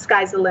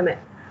 sky's the limit.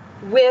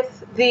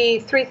 With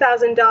the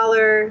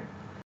 $3,000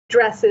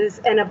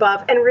 dresses and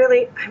above, and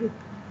really,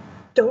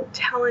 don't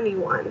tell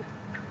anyone,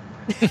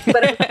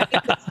 but I'm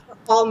doing this for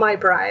all my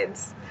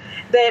brides,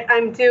 that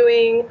I'm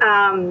doing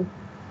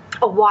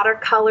a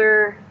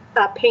watercolor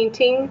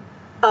painting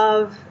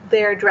of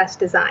their dress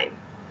design.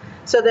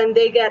 So then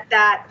they get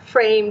that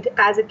framed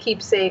as a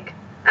keepsake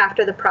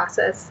after the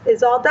process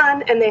is all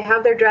done, and they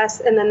have their dress,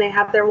 and then they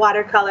have their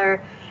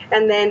watercolor,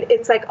 and then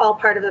it's like all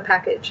part of the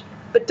package.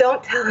 But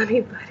don't tell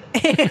anybody.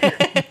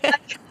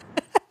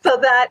 So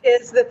that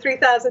is the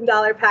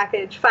 $3,000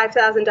 package,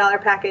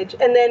 $5,000 package.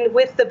 And then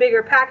with the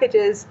bigger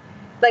packages,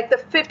 like the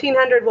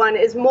 1,500 one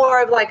is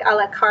more of like a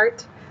la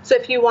carte. So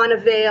if you want a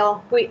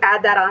veil, we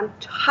add that on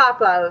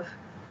top of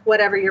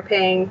whatever you're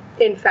paying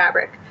in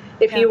fabric.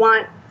 If you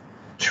want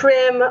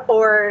trim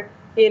or,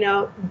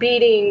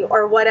 beading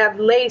or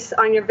whatever, lace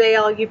on your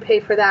veil, you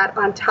pay for that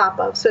on top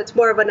of. So it's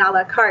more of an a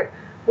la carte.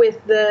 With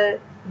the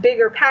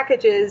bigger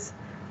packages,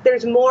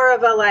 there's more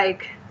of a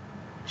like,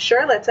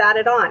 sure, let's add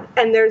it on.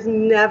 And there's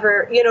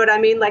never, you know what I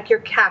mean? Like your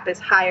cap is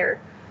higher.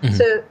 Mm-hmm.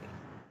 So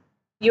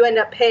you end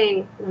up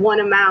paying one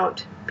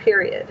amount,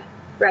 period.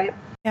 Right?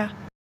 Yeah.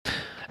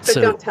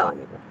 So don't tell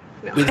anyone.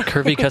 No. With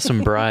Curvy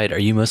Custom Bride, are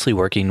you mostly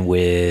working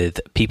with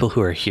people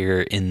who are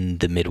here in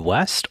the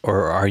Midwest,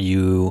 or are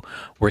you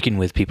working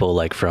with people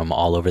like from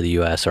all over the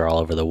U.S. or all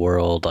over the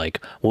world?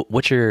 Like,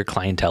 what's your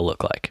clientele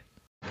look like?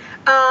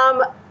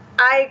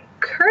 I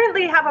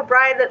currently have a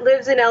bride that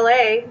lives in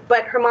LA,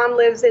 but her mom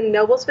lives in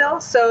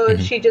Noblesville, so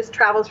she just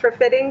travels for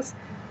fittings.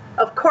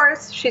 Of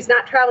course, she's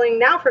not traveling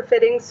now for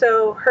fittings,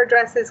 so her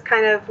dress is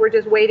we're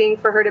just waiting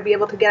for her to be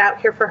able to get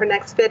out here for her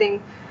next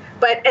fitting.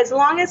 But as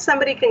long as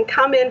somebody can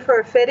come in for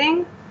a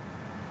fitting,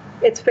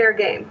 it's fair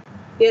game.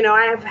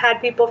 I have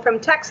had people from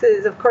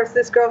Texas, of course,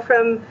 this girl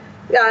from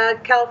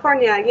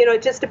California.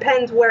 It just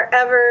depends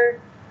wherever.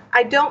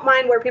 I don't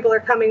mind where people are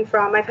coming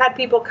from. I've had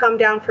people come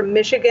down from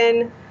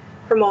Michigan,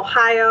 from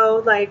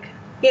Ohio,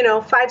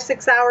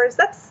 5-6 hours.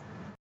 That's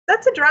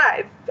a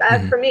drive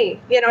for me.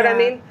 You know what I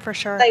mean? For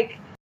sure.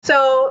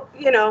 So,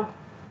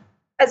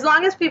 as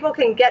long as people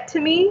can get to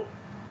me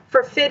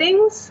for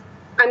fittings,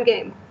 I'm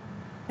game.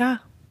 Yeah.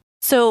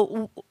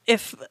 So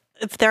if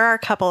there are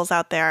couples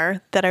out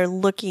there that are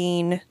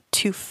looking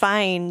to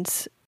find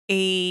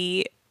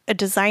a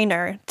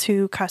designer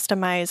to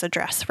customize a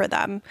dress for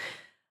them,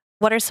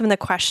 what are some of the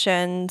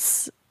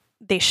questions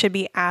they should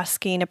be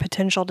asking a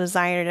potential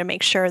designer to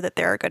make sure that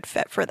they're a good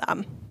fit for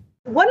them?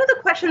 One of the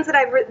questions that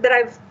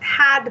I've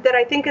had that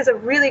I think is a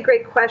really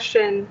great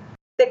question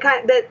that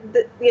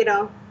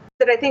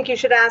I think you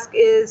should ask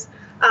is,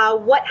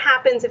 what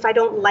happens if I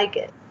don't like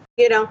it?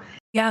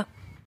 Yeah.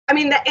 I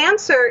mean, the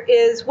answer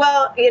is,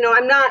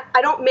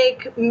 I don't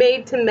make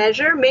made to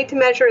measure. Made to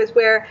measure is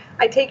where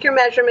I take your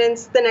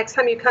measurements. The next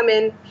time you come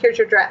in, here's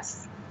your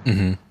dress.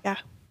 Mm-hmm. Yeah.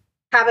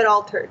 Have it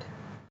altered.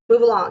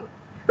 Move along.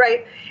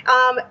 Right.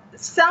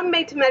 Some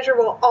made to measure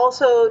will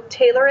also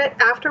tailor it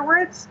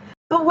afterwards.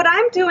 But what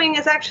I'm doing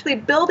is actually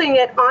building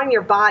it on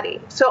your body.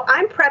 So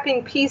I'm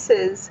prepping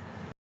pieces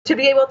to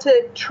be able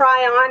to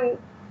try on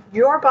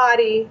your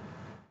body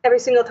every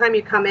single time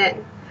you come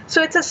in.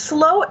 So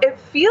it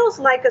feels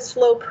like a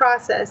slow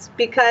process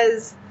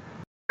because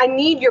I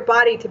need your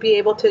body to be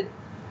able to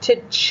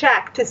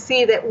check to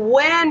see that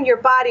when your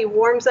body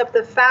warms up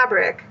the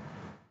fabric,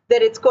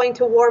 that it's going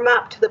to warm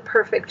up to the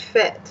perfect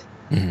fit.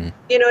 Mm-hmm.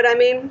 You know what I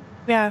mean?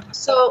 Yeah.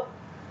 So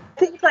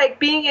I think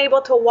being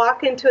able to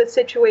walk into a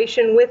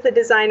situation with a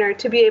designer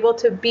to be able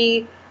to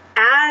be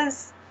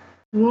as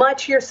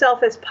much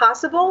yourself as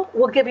possible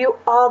will give you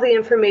all the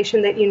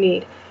information that you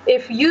need.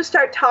 If you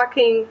start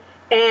talking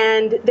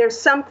and there's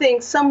some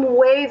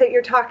way that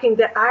you're talking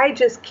that I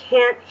just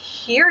can't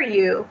hear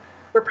you,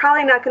 we're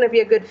probably not going to be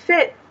a good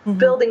fit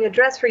building a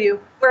dress for you,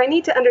 where I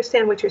need to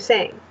understand what you're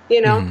saying,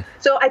 Mm-hmm.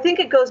 So I think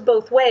it goes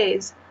both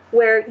ways,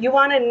 where you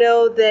want to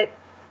know that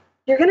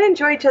you're going to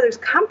enjoy each other's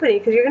company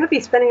because you're going to be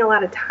spending a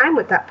lot of time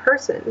with that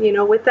person,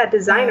 with that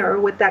designer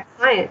or with that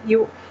client.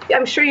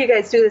 I'm sure you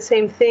guys do the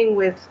same thing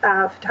with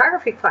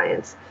photography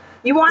clients.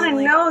 You want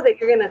to know that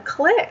you're going to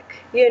click,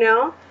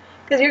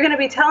 because you're going to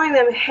be telling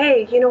them,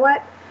 hey, you know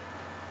what?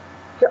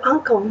 Your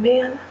uncle,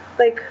 man,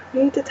 we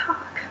need to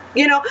talk.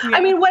 Yeah. I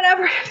mean,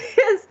 whatever it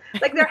is,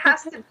 there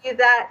has to be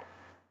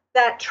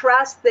that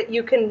trust that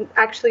you can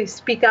actually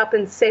speak up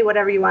and say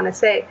whatever you want to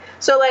say.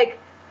 So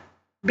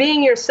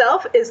being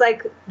yourself is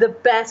like the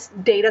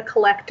best data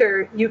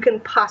collector you can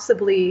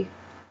possibly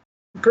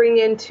bring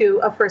into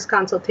a first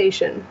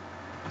consultation.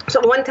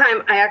 So one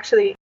time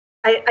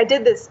I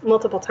did this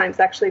multiple times,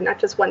 actually, not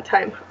just one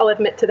time. I'll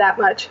admit to that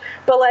much.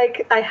 But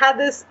like I had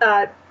this,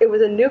 it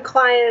was a new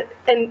client,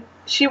 and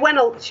she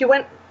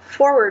went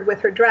forward with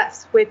her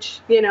dress, which,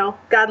 you know,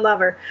 God love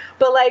her.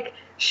 But like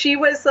she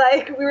was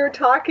like, we were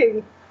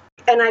talking,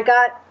 and I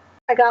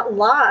got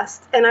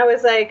lost, and I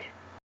was like,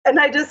 and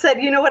I just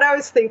said, you know what I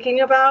was thinking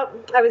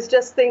about? I was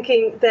just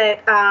thinking that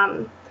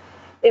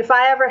if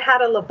I ever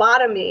had a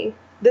lobotomy,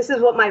 this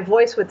is what my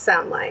voice would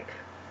sound like.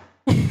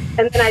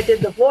 And then I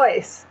did the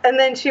voice. And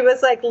then she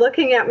was like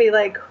looking at me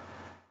like,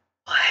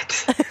 what?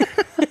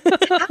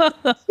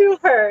 To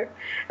her.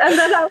 And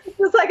then I was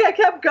just like, I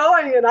kept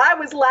going, and I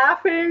was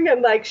laughing,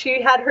 and like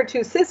she had her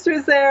two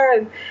sisters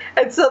there.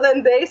 And so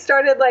then they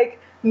started like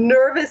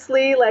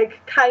nervously, like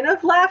kind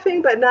of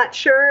laughing, but not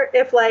sure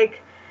if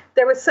like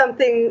there was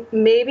something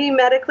maybe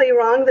medically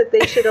wrong that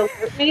they should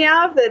alert me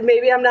of that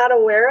maybe I'm not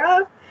aware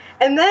of.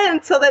 And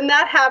then, so then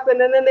that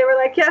happened. And then they were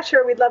like, yeah,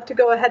 sure, we'd love to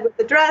go ahead with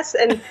the dress.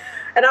 And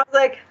I was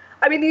like,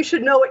 I mean, you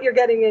should know what you're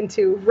getting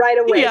into right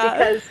away,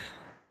 because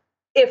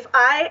if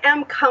I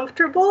am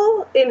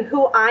comfortable in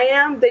who I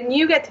am, then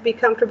you get to be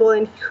comfortable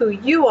in who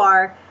you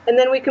are. And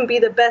then we can be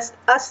the best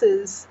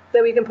us's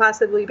that we can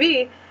possibly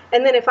be.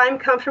 And then if I'm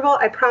comfortable,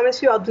 I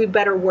promise you I'll do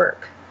better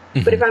work.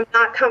 Mm-hmm. But if I'm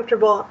not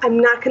comfortable, I'm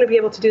not going to be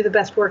able to do the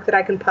best work that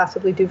I can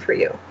possibly do for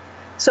you.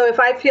 So if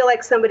I feel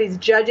like somebody's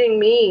judging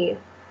me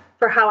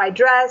for how I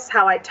dress,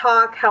 how I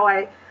talk, how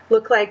I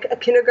look like a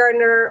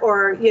kindergartner,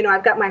 or, you know,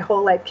 I've got my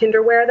whole like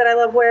kinderwear that I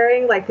love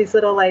wearing, like these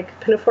little like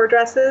pinafore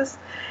dresses.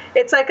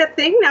 It's like a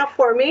thing now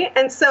for me.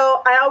 And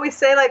so I always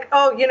say like,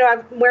 oh, you know,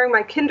 I'm wearing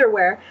my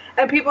kinderwear,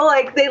 and people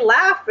like, they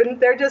laugh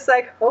and they're just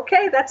like,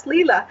 okay, that's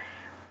Leela.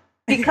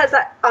 Because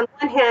on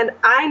one hand,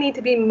 I need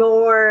to be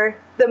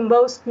the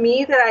most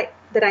me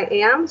that I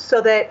am,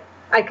 so that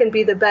I can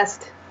be the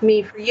best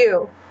me for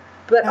you,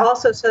 but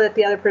also so that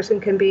the other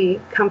person can be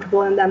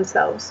comfortable in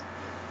themselves.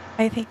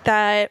 I think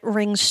that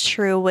rings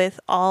true with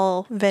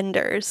all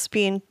vendors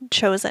being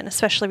chosen,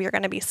 especially if you're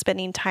going to be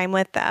spending time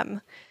with them.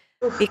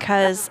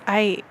 Because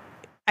I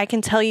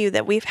can tell you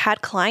that we've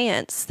had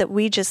clients that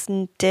we just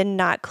did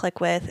not click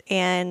with,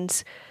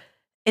 and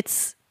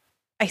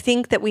I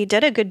think that we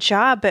did a good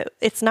job, but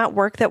it's not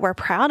work that we're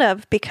proud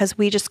of because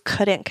we just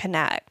couldn't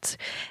connect.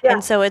 Yeah.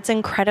 And so it's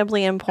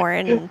incredibly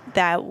important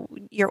that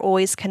you're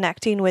always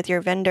connecting with your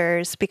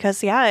vendors,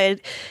 because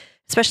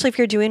especially if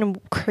you're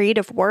doing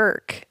creative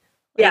work,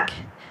 like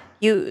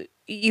you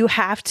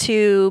have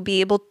to be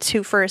able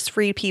to first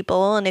read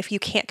people. And if you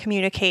can't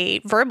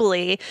communicate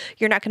verbally,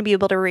 you're not going to be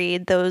able to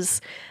read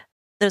those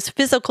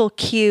physical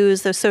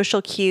cues, those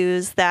social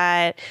cues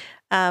that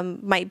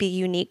might be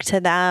unique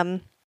to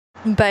them.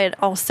 But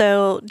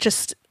also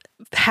just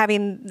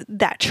having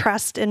that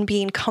trust and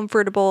being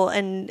comfortable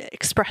and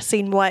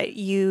expressing what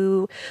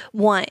you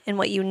want and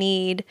what you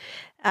need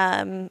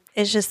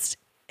it's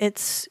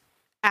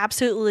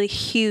absolutely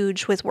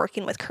huge with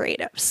working with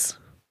creatives.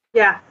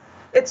 Yeah,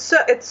 it's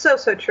so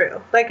true.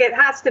 Like it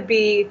has to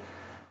be,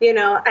 you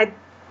know, I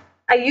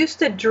used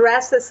to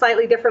dress a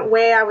slightly different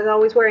way. I was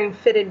always wearing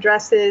fitted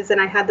dresses,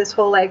 and I had this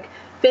whole like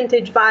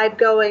vintage vibe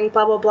going,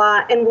 blah, blah,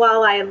 blah. And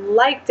while I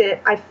liked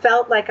it, I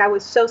felt like I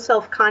was so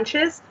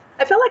self-conscious.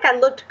 I felt like I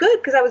looked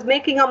good because I was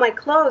making all my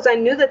clothes. I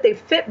knew that they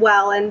fit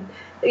well. And,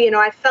 you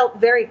know, I felt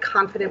very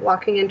confident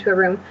walking into a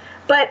room.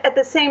 But at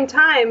the same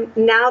time,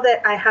 now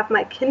that I have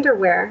my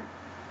kinderwear,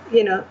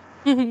 you know,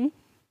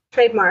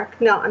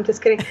 trademark. No, I'm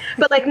just kidding.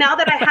 But like now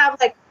that I have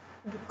like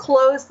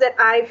clothes that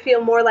I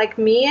feel more like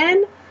me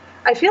in,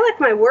 I feel like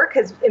my work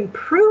has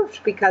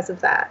improved because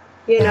of that,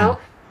 you know?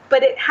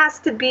 But it has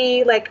to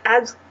be like,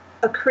 as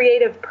a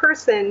creative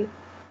person,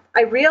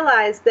 I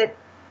realize that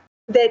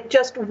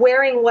just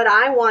wearing what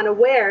I want to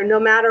wear, no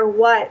matter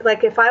what,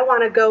 like if I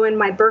want to go in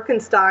my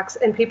Birkenstocks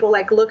and people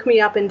like look me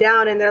up and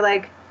down and they're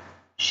like,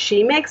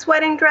 she makes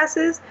wedding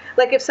dresses.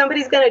 Like if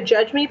somebody's going to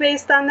judge me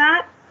based on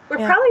that, we're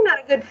probably not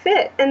a good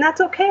fit. And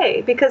that's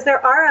okay, because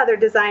there are other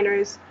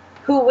designers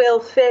who will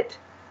fit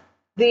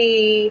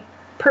the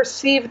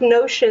perceived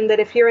notion that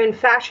if you're in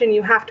fashion,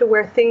 you have to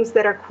wear things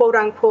that are quote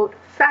unquote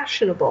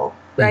fashionable,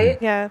 right?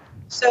 Yeah.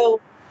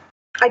 So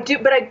I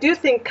do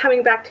think,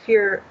 coming back to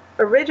your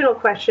original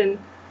question,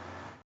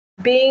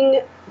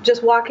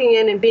 just walking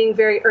in and being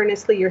very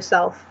earnestly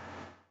yourself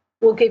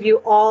will give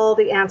you all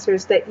the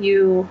answers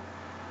to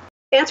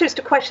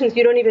questions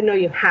you don't even know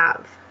you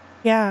have.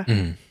 Yeah.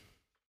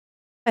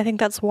 I think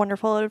that's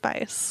wonderful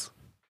advice.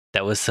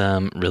 That was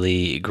some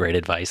really great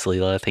advice,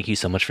 Leela. Thank you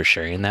so much for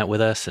sharing that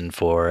with us and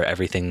for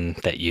everything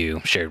that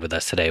you shared with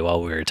us today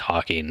while we were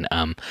talking.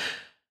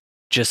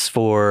 Just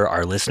for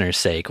our listeners'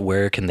 sake,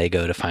 where can they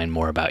go to find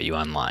more about you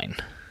online?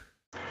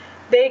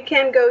 They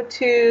can go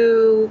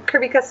to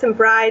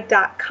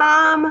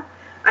curvycustombride.com.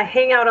 I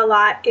hang out a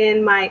lot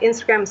in my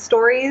Instagram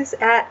stories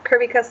at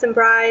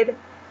curvycustombride.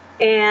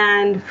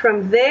 And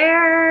from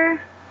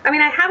there, I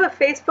mean, I have a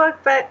Facebook,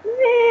 but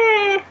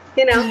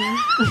you know.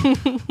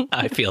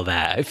 I feel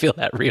that. I feel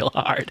that real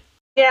hard.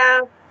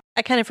 Yeah.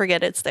 I kind of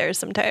forget it's there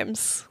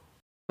sometimes.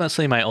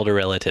 Mostly my older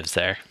relatives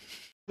there.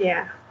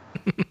 Yeah.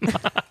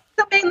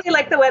 So mainly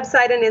like the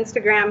website and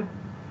Instagram.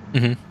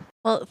 Mm-hmm.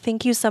 Well,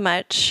 thank you so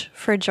much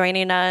for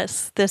joining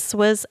us. This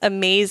was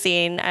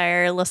amazing.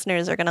 Our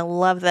listeners are going to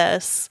love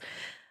this.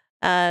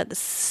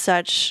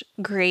 Such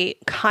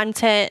great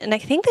content. And I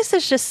think this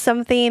is just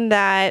something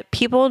that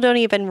people don't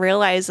even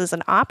realize is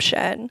an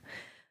option.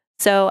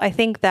 So I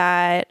think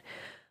that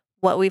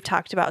what we've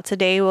talked about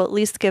today will at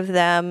least give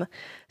them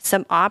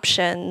some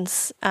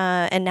options.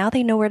 And now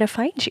they know where to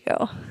find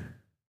you.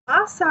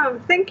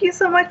 Awesome. Thank you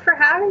so much for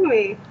having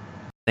me.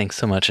 Thanks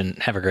so much and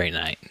have a great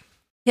night.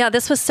 Yeah,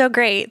 this was so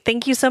great.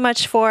 Thank you so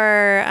much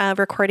for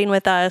recording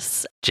with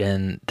us.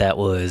 Jen, that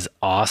was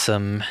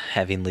awesome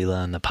having Leela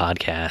on the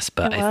podcast,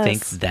 but I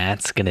think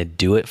that's going to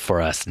do it for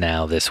us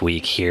now this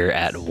week here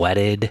at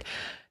Wedded.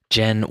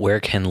 Jen, where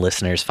can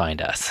listeners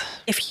find us?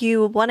 If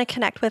you want to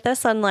connect with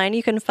us online,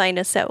 you can find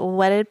us at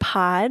Wedded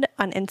Pod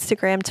on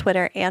Instagram,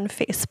 Twitter, and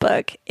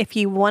Facebook. If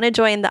you want to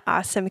join the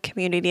awesome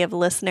community of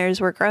listeners,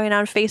 we're growing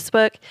on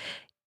Facebook.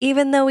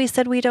 Even though we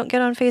said we don't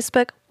get on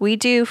Facebook, we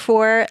do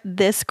for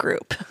this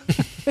group.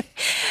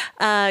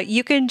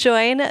 You can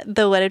join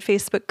the Wedded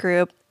Facebook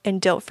group, and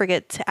don't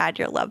forget to add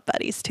your love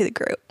buddies to the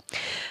group.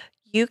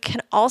 You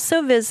can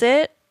also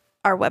visit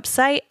our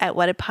website at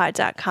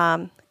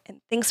weddedpod.com. And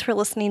thanks for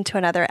listening to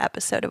another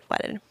episode of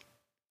Wedded.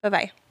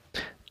 Bye-bye.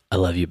 I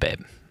love you,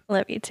 babe.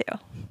 Love you too.